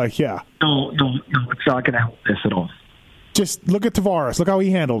year, No, it's not going to help this at all. Just look at Tavares. Look how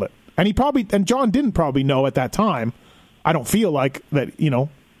he handled it. And John didn't probably know at that time. I don't feel like that,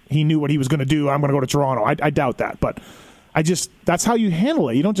 he knew what he was going to do. I'm going to go to Toronto. I doubt that. But that's how you handle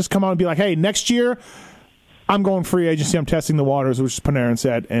it. You don't just come out and be like, hey, next year, I'm going free agency. I'm testing the waters, which Panarin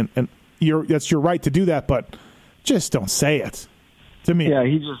said. And that's your right to do that, but just don't say it. To me. Yeah,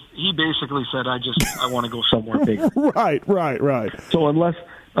 he basically said, I want to go somewhere bigger. Right. So unless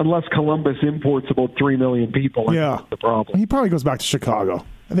Columbus imports about 3 million people, that's the problem. He probably goes back to Chicago.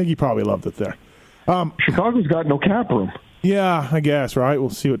 I think he probably loved it there. Chicago's got no cap room. Yeah, I guess, right?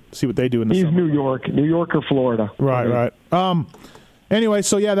 We'll see what they do in the summer. New York or Florida. Right. Anyway,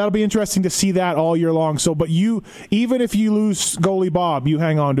 so that'll be interesting to see that all year long. So, but even if you lose goalie Bob, you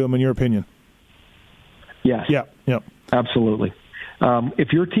hang on to him, in your opinion. Yes. Yep. Absolutely.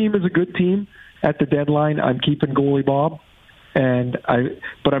 If your team is a good team, at the deadline, I'm keeping goalie Bob,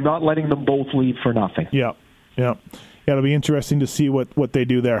 but I'm not letting them both leave for nothing. Yeah. It'll be interesting to see what they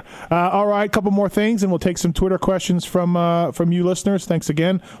do there. All right, a couple more things, and we'll take some Twitter questions from you listeners. Thanks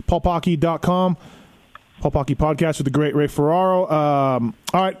again. PulpHockey.com, Pulp Hockey Podcast with the great Ray Ferraro. All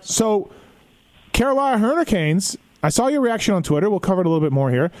right, so Carolina Hurricanes, I saw your reaction on Twitter. We'll cover it a little bit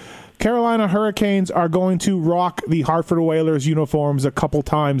more here. Carolina Hurricanes are going to rock the Hartford Whalers uniforms a couple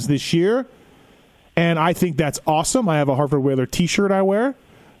times this year, and I think that's awesome. I have a Hartford Whaler t-shirt I wear.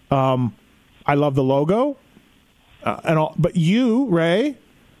 I love the logo. But you, Ray,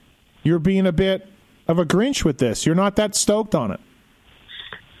 you're being a bit of a Grinch with this. You're not that stoked on it.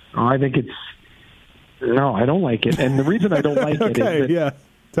 I think no, I don't like it. And the reason I don't like it is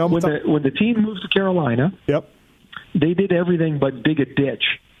that when the team moves to Carolina, they did everything but dig a ditch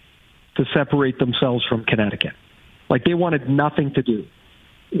to separate themselves from Connecticut. Like, they wanted nothing to do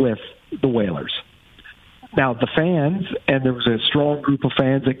with the Whalers. Now, the fans, and there was a strong group of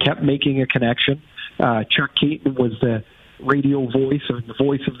fans that kept making a connection. Chuck Caton was the radio voice or the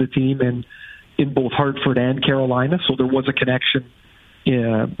voice of the team in both Hartford and Carolina, so there was a connection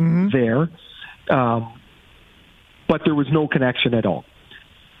there. But there was no connection at all.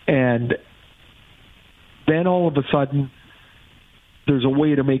 And then all of a sudden, there's a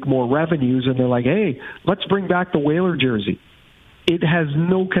way to make more revenues, and they're like, hey, let's bring back the Whaler jersey. It has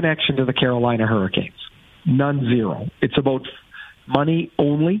no connection to the Carolina Hurricanes. None, zero. It's about money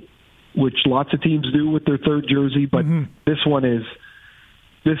only, which lots of teams do with their third jersey, but this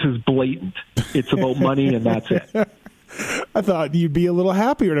is blatant. It's about money, and that's it. I thought you'd be a little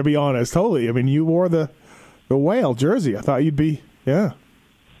happier, to be honest. Holy, I mean, you wore the Whale jersey. I thought you'd be,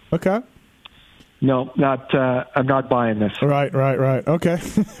 okay. No, I'm not buying this. Right. Okay.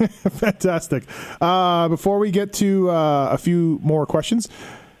 Fantastic. Before we get to a few more questions,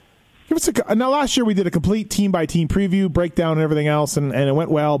 now, last year we did a complete team-by-team preview, breakdown, and everything else, and it went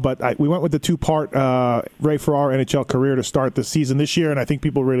well, but we went with the two-part Ray Ferraro NHL career to start the season this year, and I think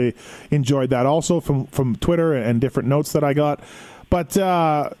people really enjoyed that also from Twitter and different notes that I got. But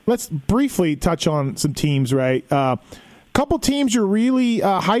let's briefly touch on some teams, Ray. Couple teams you're really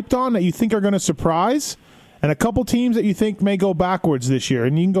hyped on that you think are going to surprise, and a couple teams that you think may go backwards this year.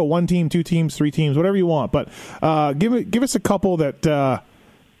 And you can go one team, two teams, three teams, whatever you want. But give us a couple that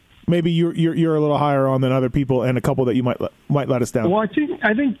maybe you're a little higher on than other people, and a couple that you might let us down. Well,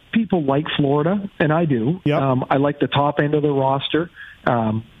 I think people like Florida, and I do. Yep. I like the top end of the roster.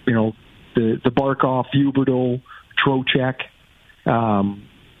 The Barkov, Huberdeau, Trocheck,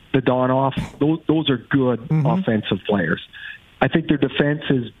 the Donoff. Those are good offensive players. I think their defense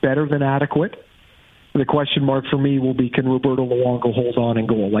is better than adequate. The question mark for me will be, can Roberto Luongo hold on and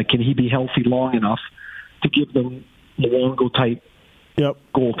goal? Like, can he be healthy long enough to give them Luongo-type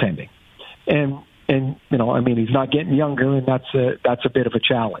goaltending? And he's not getting younger, and that's a bit of a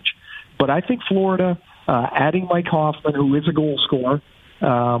challenge. But I think Florida, adding Mike Hoffman, who is a goal scorer,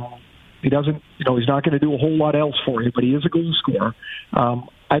 he doesn't, he's not going to do a whole lot else for you, but he is a goal scorer.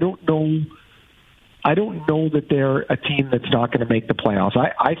 I don't know that they're a team that's not going to make the playoffs.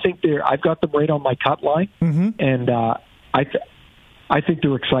 I think I've got them right on my cut line, and I think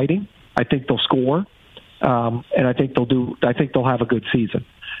they're exciting. I think they'll score, and I think they'll have a good season.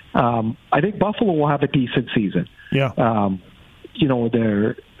 I think Buffalo will have a decent season. Yeah.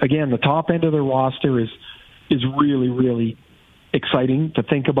 The top end of their roster is really, really exciting to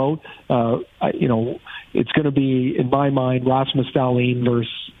think about. It's going to be, in my mind, Rasmus Dahlin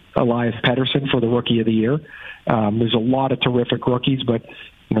versus Elias Pettersson for the Rookie of the Year. There's a lot of terrific rookies, but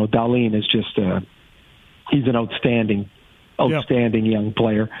Dahlin is just he's an outstanding young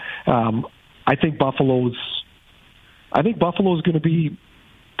player. I think Buffalo's going to be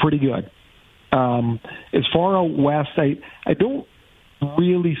pretty good. As far out west, I don't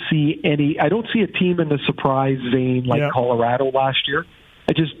really see any. I don't see a team in the surprise vein like Colorado last year.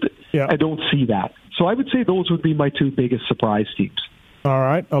 I don't see that. So I would say those would be my two biggest surprise teams. All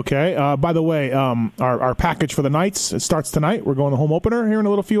right. Okay. By the way, our package for the Knights, it starts tonight. We're going to the home opener here in a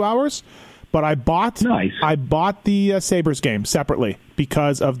little few hours. But I bought the Sabres game separately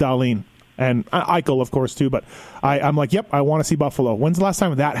because of Dahlin and Eichel, of course, too. But I'm like, yep, I want to see Buffalo. When's the last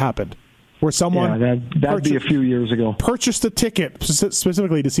time that happened? Where someone that'd be a few years ago. Purchased a ticket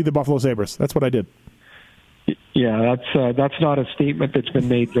specifically to see the Buffalo Sabres. That's what I did. Yeah, that's not a statement that's been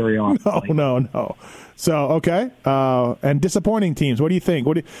made very often. No. So okay, and disappointing teams. What do you think?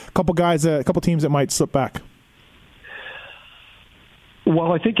 A couple teams that might slip back.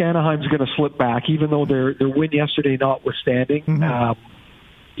 Well, I think Anaheim's going to slip back, even though their win yesterday notwithstanding. I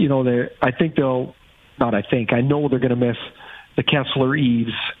know they're going to miss the Kessler,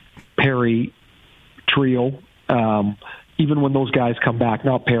 Eaves, Perry trio. Even when those guys come back,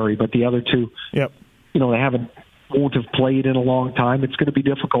 not Perry, but the other two, yep. They won't have played in a long time. It's going to be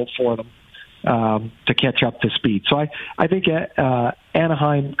difficult for them to catch up to speed. So I think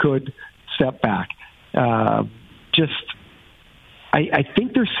Anaheim could step back. I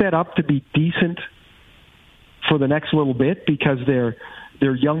think they're set up to be decent for the next little bit because their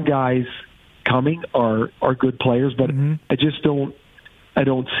young guys coming are good players, but I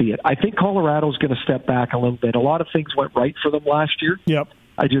don't see it. I think Colorado's going to step back a little bit. A lot of things went right for them last year. Yep.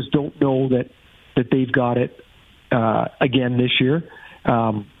 I just don't know that they've got it again this year.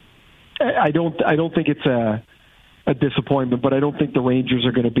 I don't think it's a disappointment, but I don't think the Rangers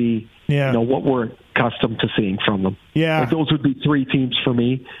are going to be what we're accustomed to seeing from them. Yeah, those would be three teams for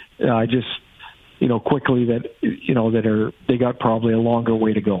me. Quickly they got probably a longer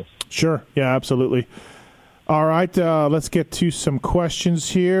way to go. Sure. Yeah, absolutely. All right, let's get to some questions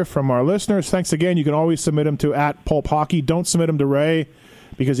here from our listeners. Thanks again. You can always submit them to @PulpHockey. Don't submit them to Ray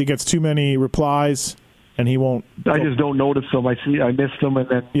because he gets too many replies and he won't. I just don't notice them. I miss them, and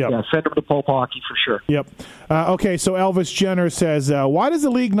then send them to Pulp Hockey for sure. Yep. Okay, so Elvis Jenner says, why does the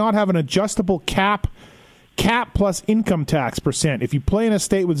league not have an adjustable cap plus income tax percent? If you play in a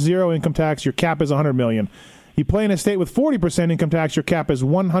state with zero income tax, your cap is $100 million. You play in a state with 40% income tax, your cap is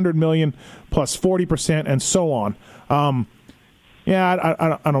 $100 million plus 40%, and so on. I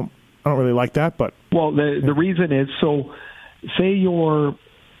don't really like that, but the reason is, so say you're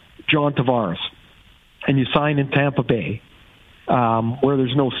John Tavares and you sign in Tampa Bay, where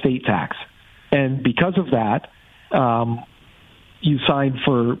there's no state tax, and because of that, you sign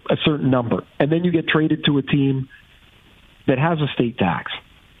for a certain number, and then you get traded to a team that has a state tax.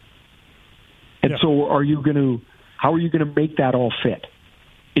 And so how are you going to make that all fit?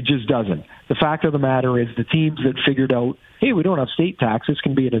 It just doesn't. The fact of the matter is the teams that figured out, hey, we don't have state tax, this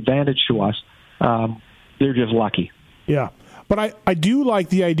can be an advantage to us, they're just lucky. Yeah. But I do like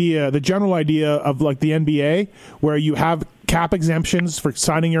the general idea of like the NBA, where you have cap exemptions for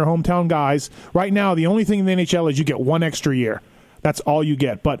signing your hometown guys. Right now, the only thing in the NHL is you get one extra year. That's all you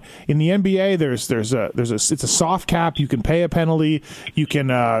get. But in the NBA, it's a soft cap. You can pay a penalty. You can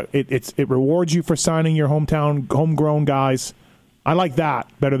it rewards you for signing your homegrown guys. I like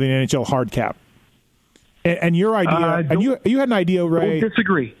that better than NHL hard cap. And your idea, and you had an idea, Ray. I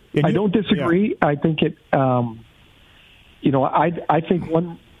don't disagree. Yeah. I think it. I think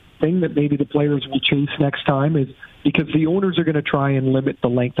one thing that maybe the players will chase next time is because the owners are going to try and limit the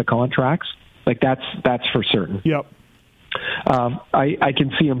length of contracts. Like that's for certain. Yep. I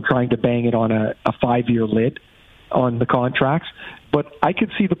can see them trying to bang it on a 5-year lid on the contracts, but I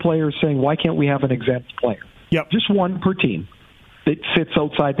could see the players saying, why can't we have an exempt player? Yep. Just one per team that sits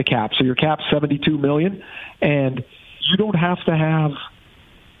outside the cap. So your cap's $72 million, and you don't have to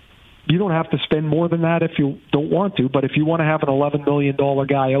spend more than that if you don't want to, but if you want to have an $11 million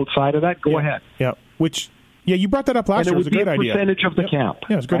guy outside of that, go ahead. Yeah. You brought that up last year. It was a great idea. Percentage of the cap.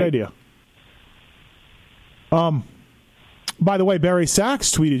 Yeah, it was a great idea. By the way, Barry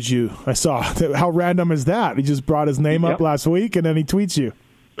Sachs tweeted you. I saw. How random is that? He just brought his name up last week, and then he tweets you.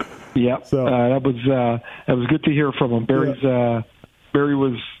 Yeah, so that was good to hear from him. Barry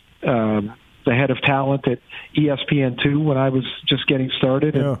was the head of talent at ESPN2 when I was just getting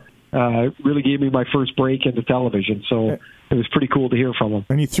started, and really gave me my first break into television. So it was pretty cool to hear from him.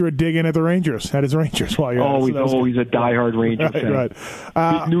 And he threw a dig in at the Rangers, at his Rangers while you're he's a diehard Ranger fan. Right.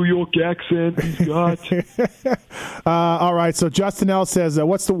 Big New York accent he's got. All right, so Justin L. says,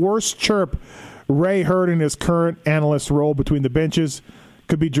 what's the worst chirp Ray heard in his current analyst role between the benches?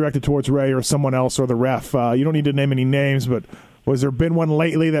 Could be directed towards Ray or someone else or the ref. You don't need to name any names, but was there been one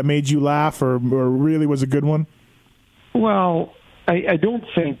lately that made you laugh or really was a good one? Well, I don't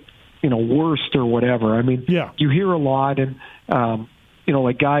think, worst or whatever. I mean, you hear a lot, and,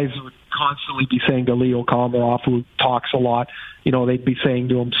 like guys would constantly be saying to Leo Komarov, who talks a lot, they'd be saying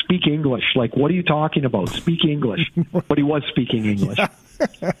to him, speak English. Like, what are you talking about? Speak English. But he was speaking English,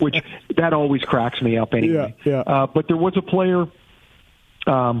 which that always cracks me up anyway. But there was a player, it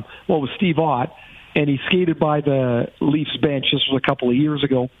was Steve Ott, and he skated by the Leafs bench. This was a couple of years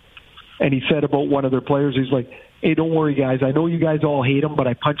ago. And he said about one of their players, he's like, hey, don't worry, guys. I know you guys all hate him, but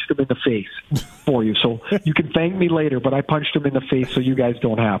I punched him in the face for you. So you can thank me later, but I punched him in the face so you guys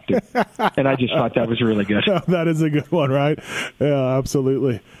don't have to. And I just thought that was really good. That is a good one, right? Yeah,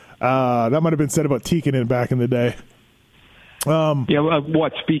 absolutely. That might have been said about Tikkanen back in the day.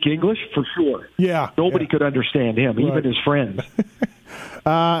 Speak English? For sure. Yeah. Nobody could understand him, even his friends.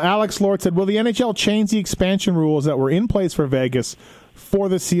 Alex Lord said, will the NHL change the expansion rules that were in place for Vegas for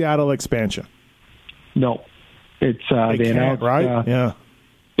the Seattle expansion? No. It's they announced, right?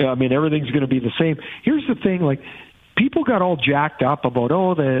 I mean, everything's going to be the same. Here's the thing, like, people got all jacked up about,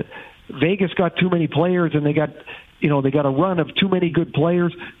 the Vegas got too many players and they got a run of too many good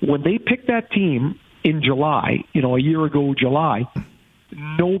players. When they picked that team in July, a year ago, July,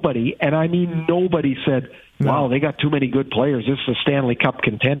 nobody, and I mean nobody, said, wow, they got too many good players. This is a Stanley Cup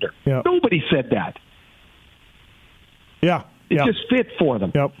contender. Yep. Nobody said that. Yeah. It just fit for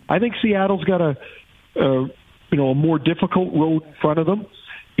them. Yep. I think Seattle's got a more difficult road in front of them,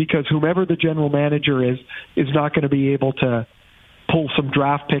 because whomever the general manager is not going to be able to pull some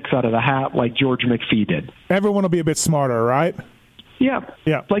draft picks out of the hat like George McPhee did. Everyone will be a bit smarter, right? Yeah.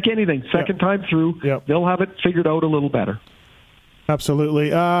 Like anything, second Yeah. time through, Yep. they'll have it figured out a little better.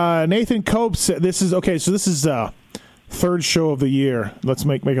 Absolutely. Nathan Copes, this is third show of the year. Let's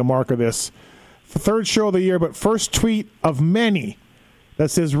make a mark of this. Third show of the year, but first tweet of many that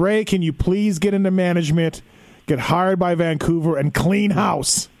says, Ray, can you please get into management, get hired by Vancouver, and clean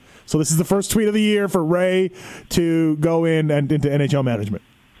house? So this is the first tweet of the year for Ray to go in and into NHL management.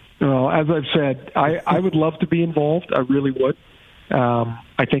 Well, as I've said, I would love to be involved. I really would.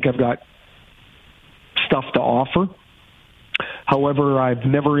 I think I've got stuff to offer. However, I've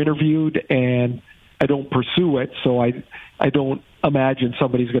never interviewed, and I don't pursue it, so I don't imagine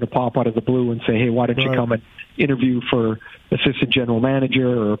somebody's going to pop out of the blue and say, hey, why don't you come and interview for assistant general manager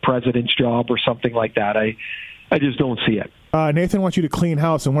or a president's job or something like that. I just don't see it. Nathan wants you to clean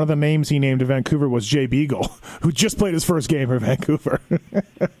house, and one of the names he named to Vancouver was Jay Beagle, who just played his first game for Vancouver.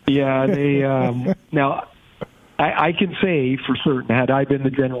 Yeah, they now I can say for certain, had I been the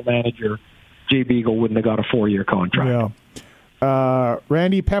general manager, Jay Beagle wouldn't have got a 4-year contract. Yeah.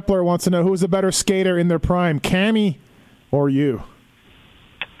 Randy Pepler wants to know who's a better skater in their prime, Cammy or you?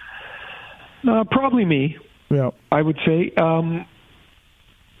 Probably me. Yeah, I would say.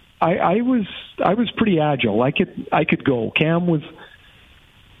 I was pretty agile. I could go. Cam wasn't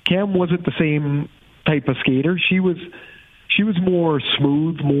the same type of skater. She was more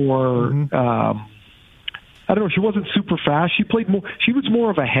smooth, more. Mm-hmm. I don't know. She wasn't super fast. She played more. She was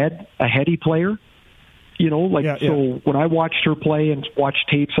more of a heady player. So when I watched her play and watched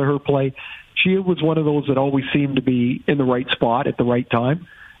tapes of her play, she was one of those that always seemed to be in the right spot at the right time.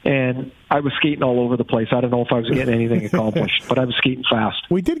 And I was skating all over the place. I don't know if I was getting anything accomplished, but I was skating fast.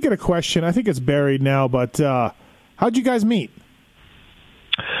 We did get a question. I think it's buried now, but how'd you guys meet?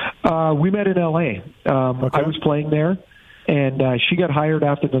 We met in L.A. Okay. I was playing there, and she got hired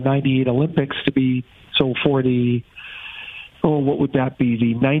after the 98 Olympics for the, what would that be,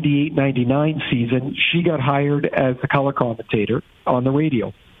 the 98-99 season. She got hired as the color commentator on the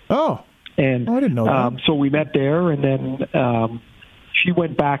radio. Oh, and I didn't know that. So we met there, and then she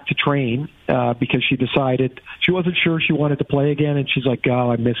went back to train because she decided she wasn't sure she wanted to play again, and she's like,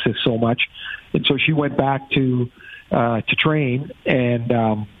 "Oh, I miss this so much," and so she went back to train. And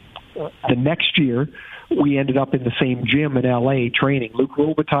the next year, we ended up in the same gym in LA training. Luc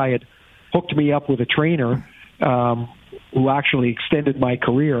Robitaille had hooked me up with a trainer who actually extended my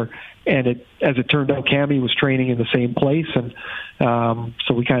career, and as it turned out, Cammy was training in the same place, and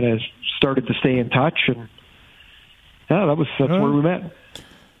so we kind of started to stay in touch, and that's where we met.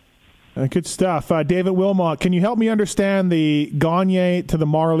 Good stuff. David Wilmot, can you help me understand the Gagne to the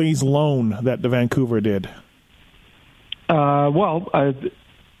Marlies loan that the Vancouver did? Well, I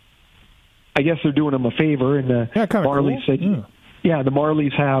guess they're doing them a favor, and the Marlies said, the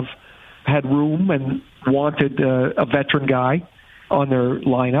Marlies have had room and wanted a veteran guy on their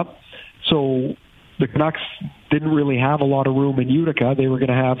lineup. So the Canucks didn't really have a lot of room in Utica. They were going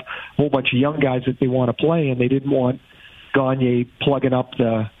to have a whole bunch of young guys that they want to play, and they didn't want Gagne plugging up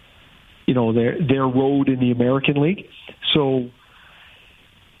their road in the American League. So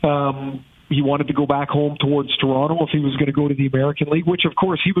he wanted to go back home towards Toronto if he was going to go to the American League, which of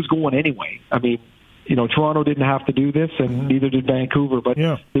course he was going anyway. I mean, Toronto didn't have to do this, and neither did Vancouver, but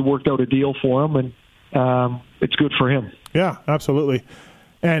they worked out a deal for him, and it's good for him. Yeah, absolutely.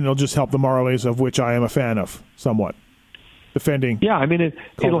 And it'll just help the Marlies, of which I am a fan of, somewhat. Defending. Yeah, I mean,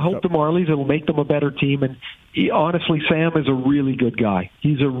 it'll help the Marlies. It'll make them a better team. And honestly, Sam is a really good guy.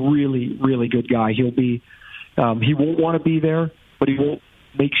 He's a really, really good guy. He'll be. He won't want to be there, but he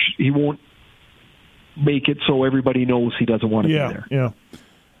won't make it so everybody knows he doesn't want to be there. Yeah.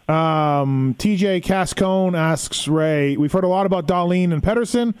 TJ Cascone asks Ray, we've heard a lot about Dahlin and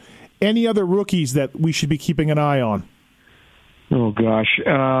Pettersson. Any other rookies that we should be keeping an eye on? Oh, gosh.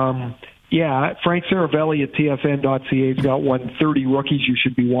 Frank Saravelli at TSN.ca has got 130 rookies you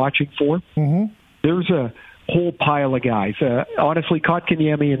should be watching for. Mm-hmm. There's a whole pile of guys. Honestly,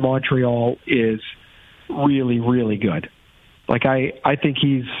 Kotkaniemi in Montreal is really, really good. Like, I think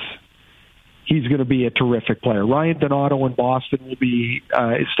he's he's going to be a terrific player. Ryan Donato in Boston will be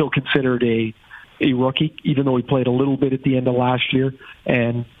is still considered a rookie, even though he played a little bit at the end of last year,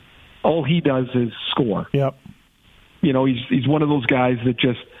 and all he does is score. Yep. He's one of those guys that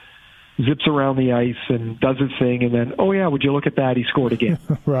just zips around the ice and does his thing, and then, oh yeah, would you look at that? He scored again.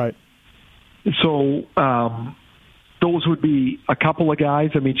 Right. So those would be a couple of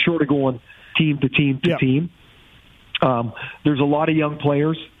guys. I mean, short of going team to team to team. There's a lot of young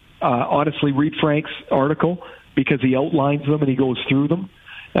players. Honestly, read Frank's article because he outlines them and he goes through them.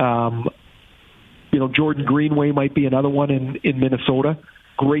 Jordan Greenway might be another one in Minnesota.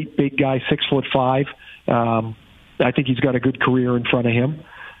 Great big guy, 6'5". I think he's got a good career in front of him.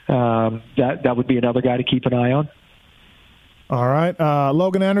 That would be another guy to keep an eye on. All right.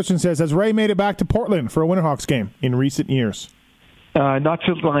 Logan Anderson says, has Ray made it back to Portland for a Winterhawks game in recent years? Not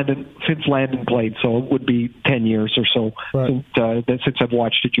since Landon played, so it would be 10 years or so since I've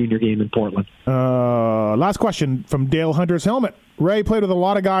watched a junior game in Portland. Last question from Dale Hunter's helmet. Ray played with a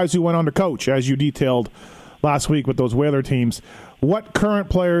lot of guys who went on to coach, as you detailed last week with those Whaler teams. What current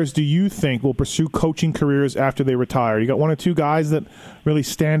players do you think will pursue coaching careers after they retire? You got one or two guys that really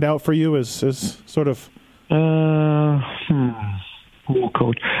stand out for you as sort of... Who will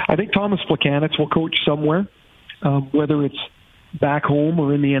coach? I think Thomas Plekanec will coach somewhere, whether it's back home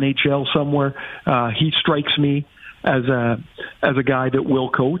or in the NHL somewhere. He strikes me as a guy that will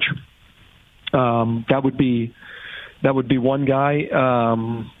coach. That would be one guy.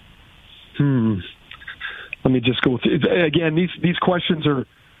 Let me just go through again. These questions are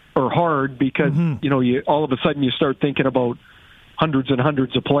hard because you all of a sudden you start thinking about hundreds and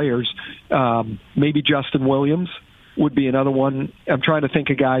hundreds of players. Maybe Justin Williams would be another one. I'm trying to think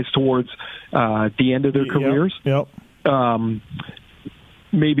of guys towards the end of their careers. Yep.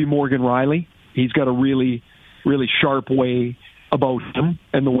 Maybe Morgan Riley. He's got a really, really sharp way about him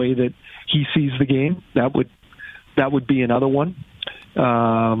and the way that he sees the game. That would be another one.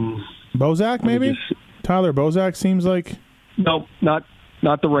 Bozak, maybe? Tyler Bozak seems like... No, not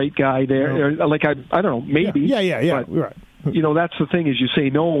the right guy there. No. Like, I don't know, maybe. Yeah. But, right. That's the thing is you say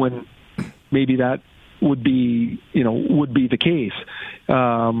no, and maybe that would be the case.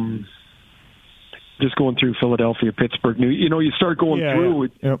 Just going through Philadelphia, Pittsburgh, you start going through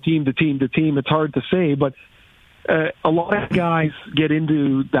team to team to team. It's hard to say, but a lot of guys get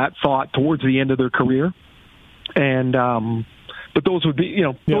into that thought towards the end of their career, and but those would be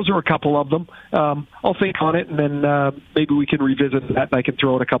those are a couple of them. I'll think on it, and then maybe we can revisit that, and I can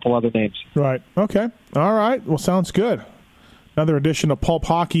throw in a couple other names. Right. Okay. All right. Well, sounds good. Another edition of Pulp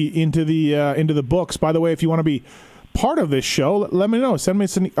Hockey into the books. By the way, if you want to be part of this show, let me know. Send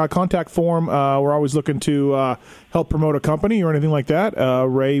me a contact form. We're always looking to help promote a company or anything like that.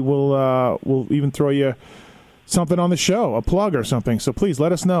 Ray will even throw you something on the show, a plug or something. So please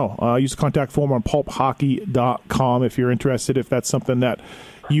let us know. Use the contact form on pulphockey.com if you're interested, if that's something that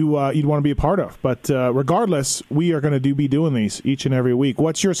you'd want to be a part of. But regardless, we are going to be doing these each and every week.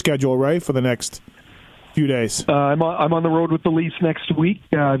 What's your schedule, Ray, for the next few days? I'm on the road with the Leafs next week.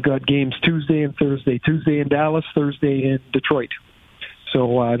 I've got games Tuesday and Thursday. Tuesday in Dallas, Thursday in Detroit.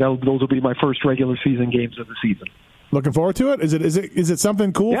 So those will be my first regular season games of the season. Looking forward to it. Is it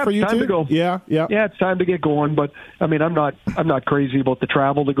something cool for you it's time too? To go. Yeah. Yeah, it's time to get going. But I mean, I'm not crazy about the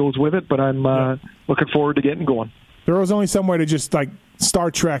travel that goes with it. But I'm looking forward to getting going. There was only some way to just like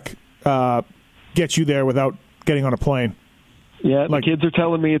Star Trek get you there without getting on a plane. Yeah, the kids are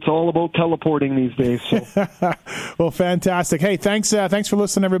telling me it's all about teleporting these days. So. Well, fantastic. Hey, thanks for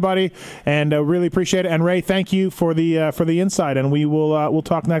listening, everybody, and really appreciate it. And Ray, thank you for the insight. And we'll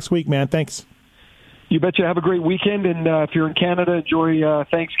talk next week, man. Thanks. You betcha. Have a great weekend, and if you're in Canada, enjoy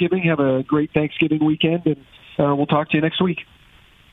Thanksgiving. Have a great Thanksgiving weekend, and we'll talk to you next week.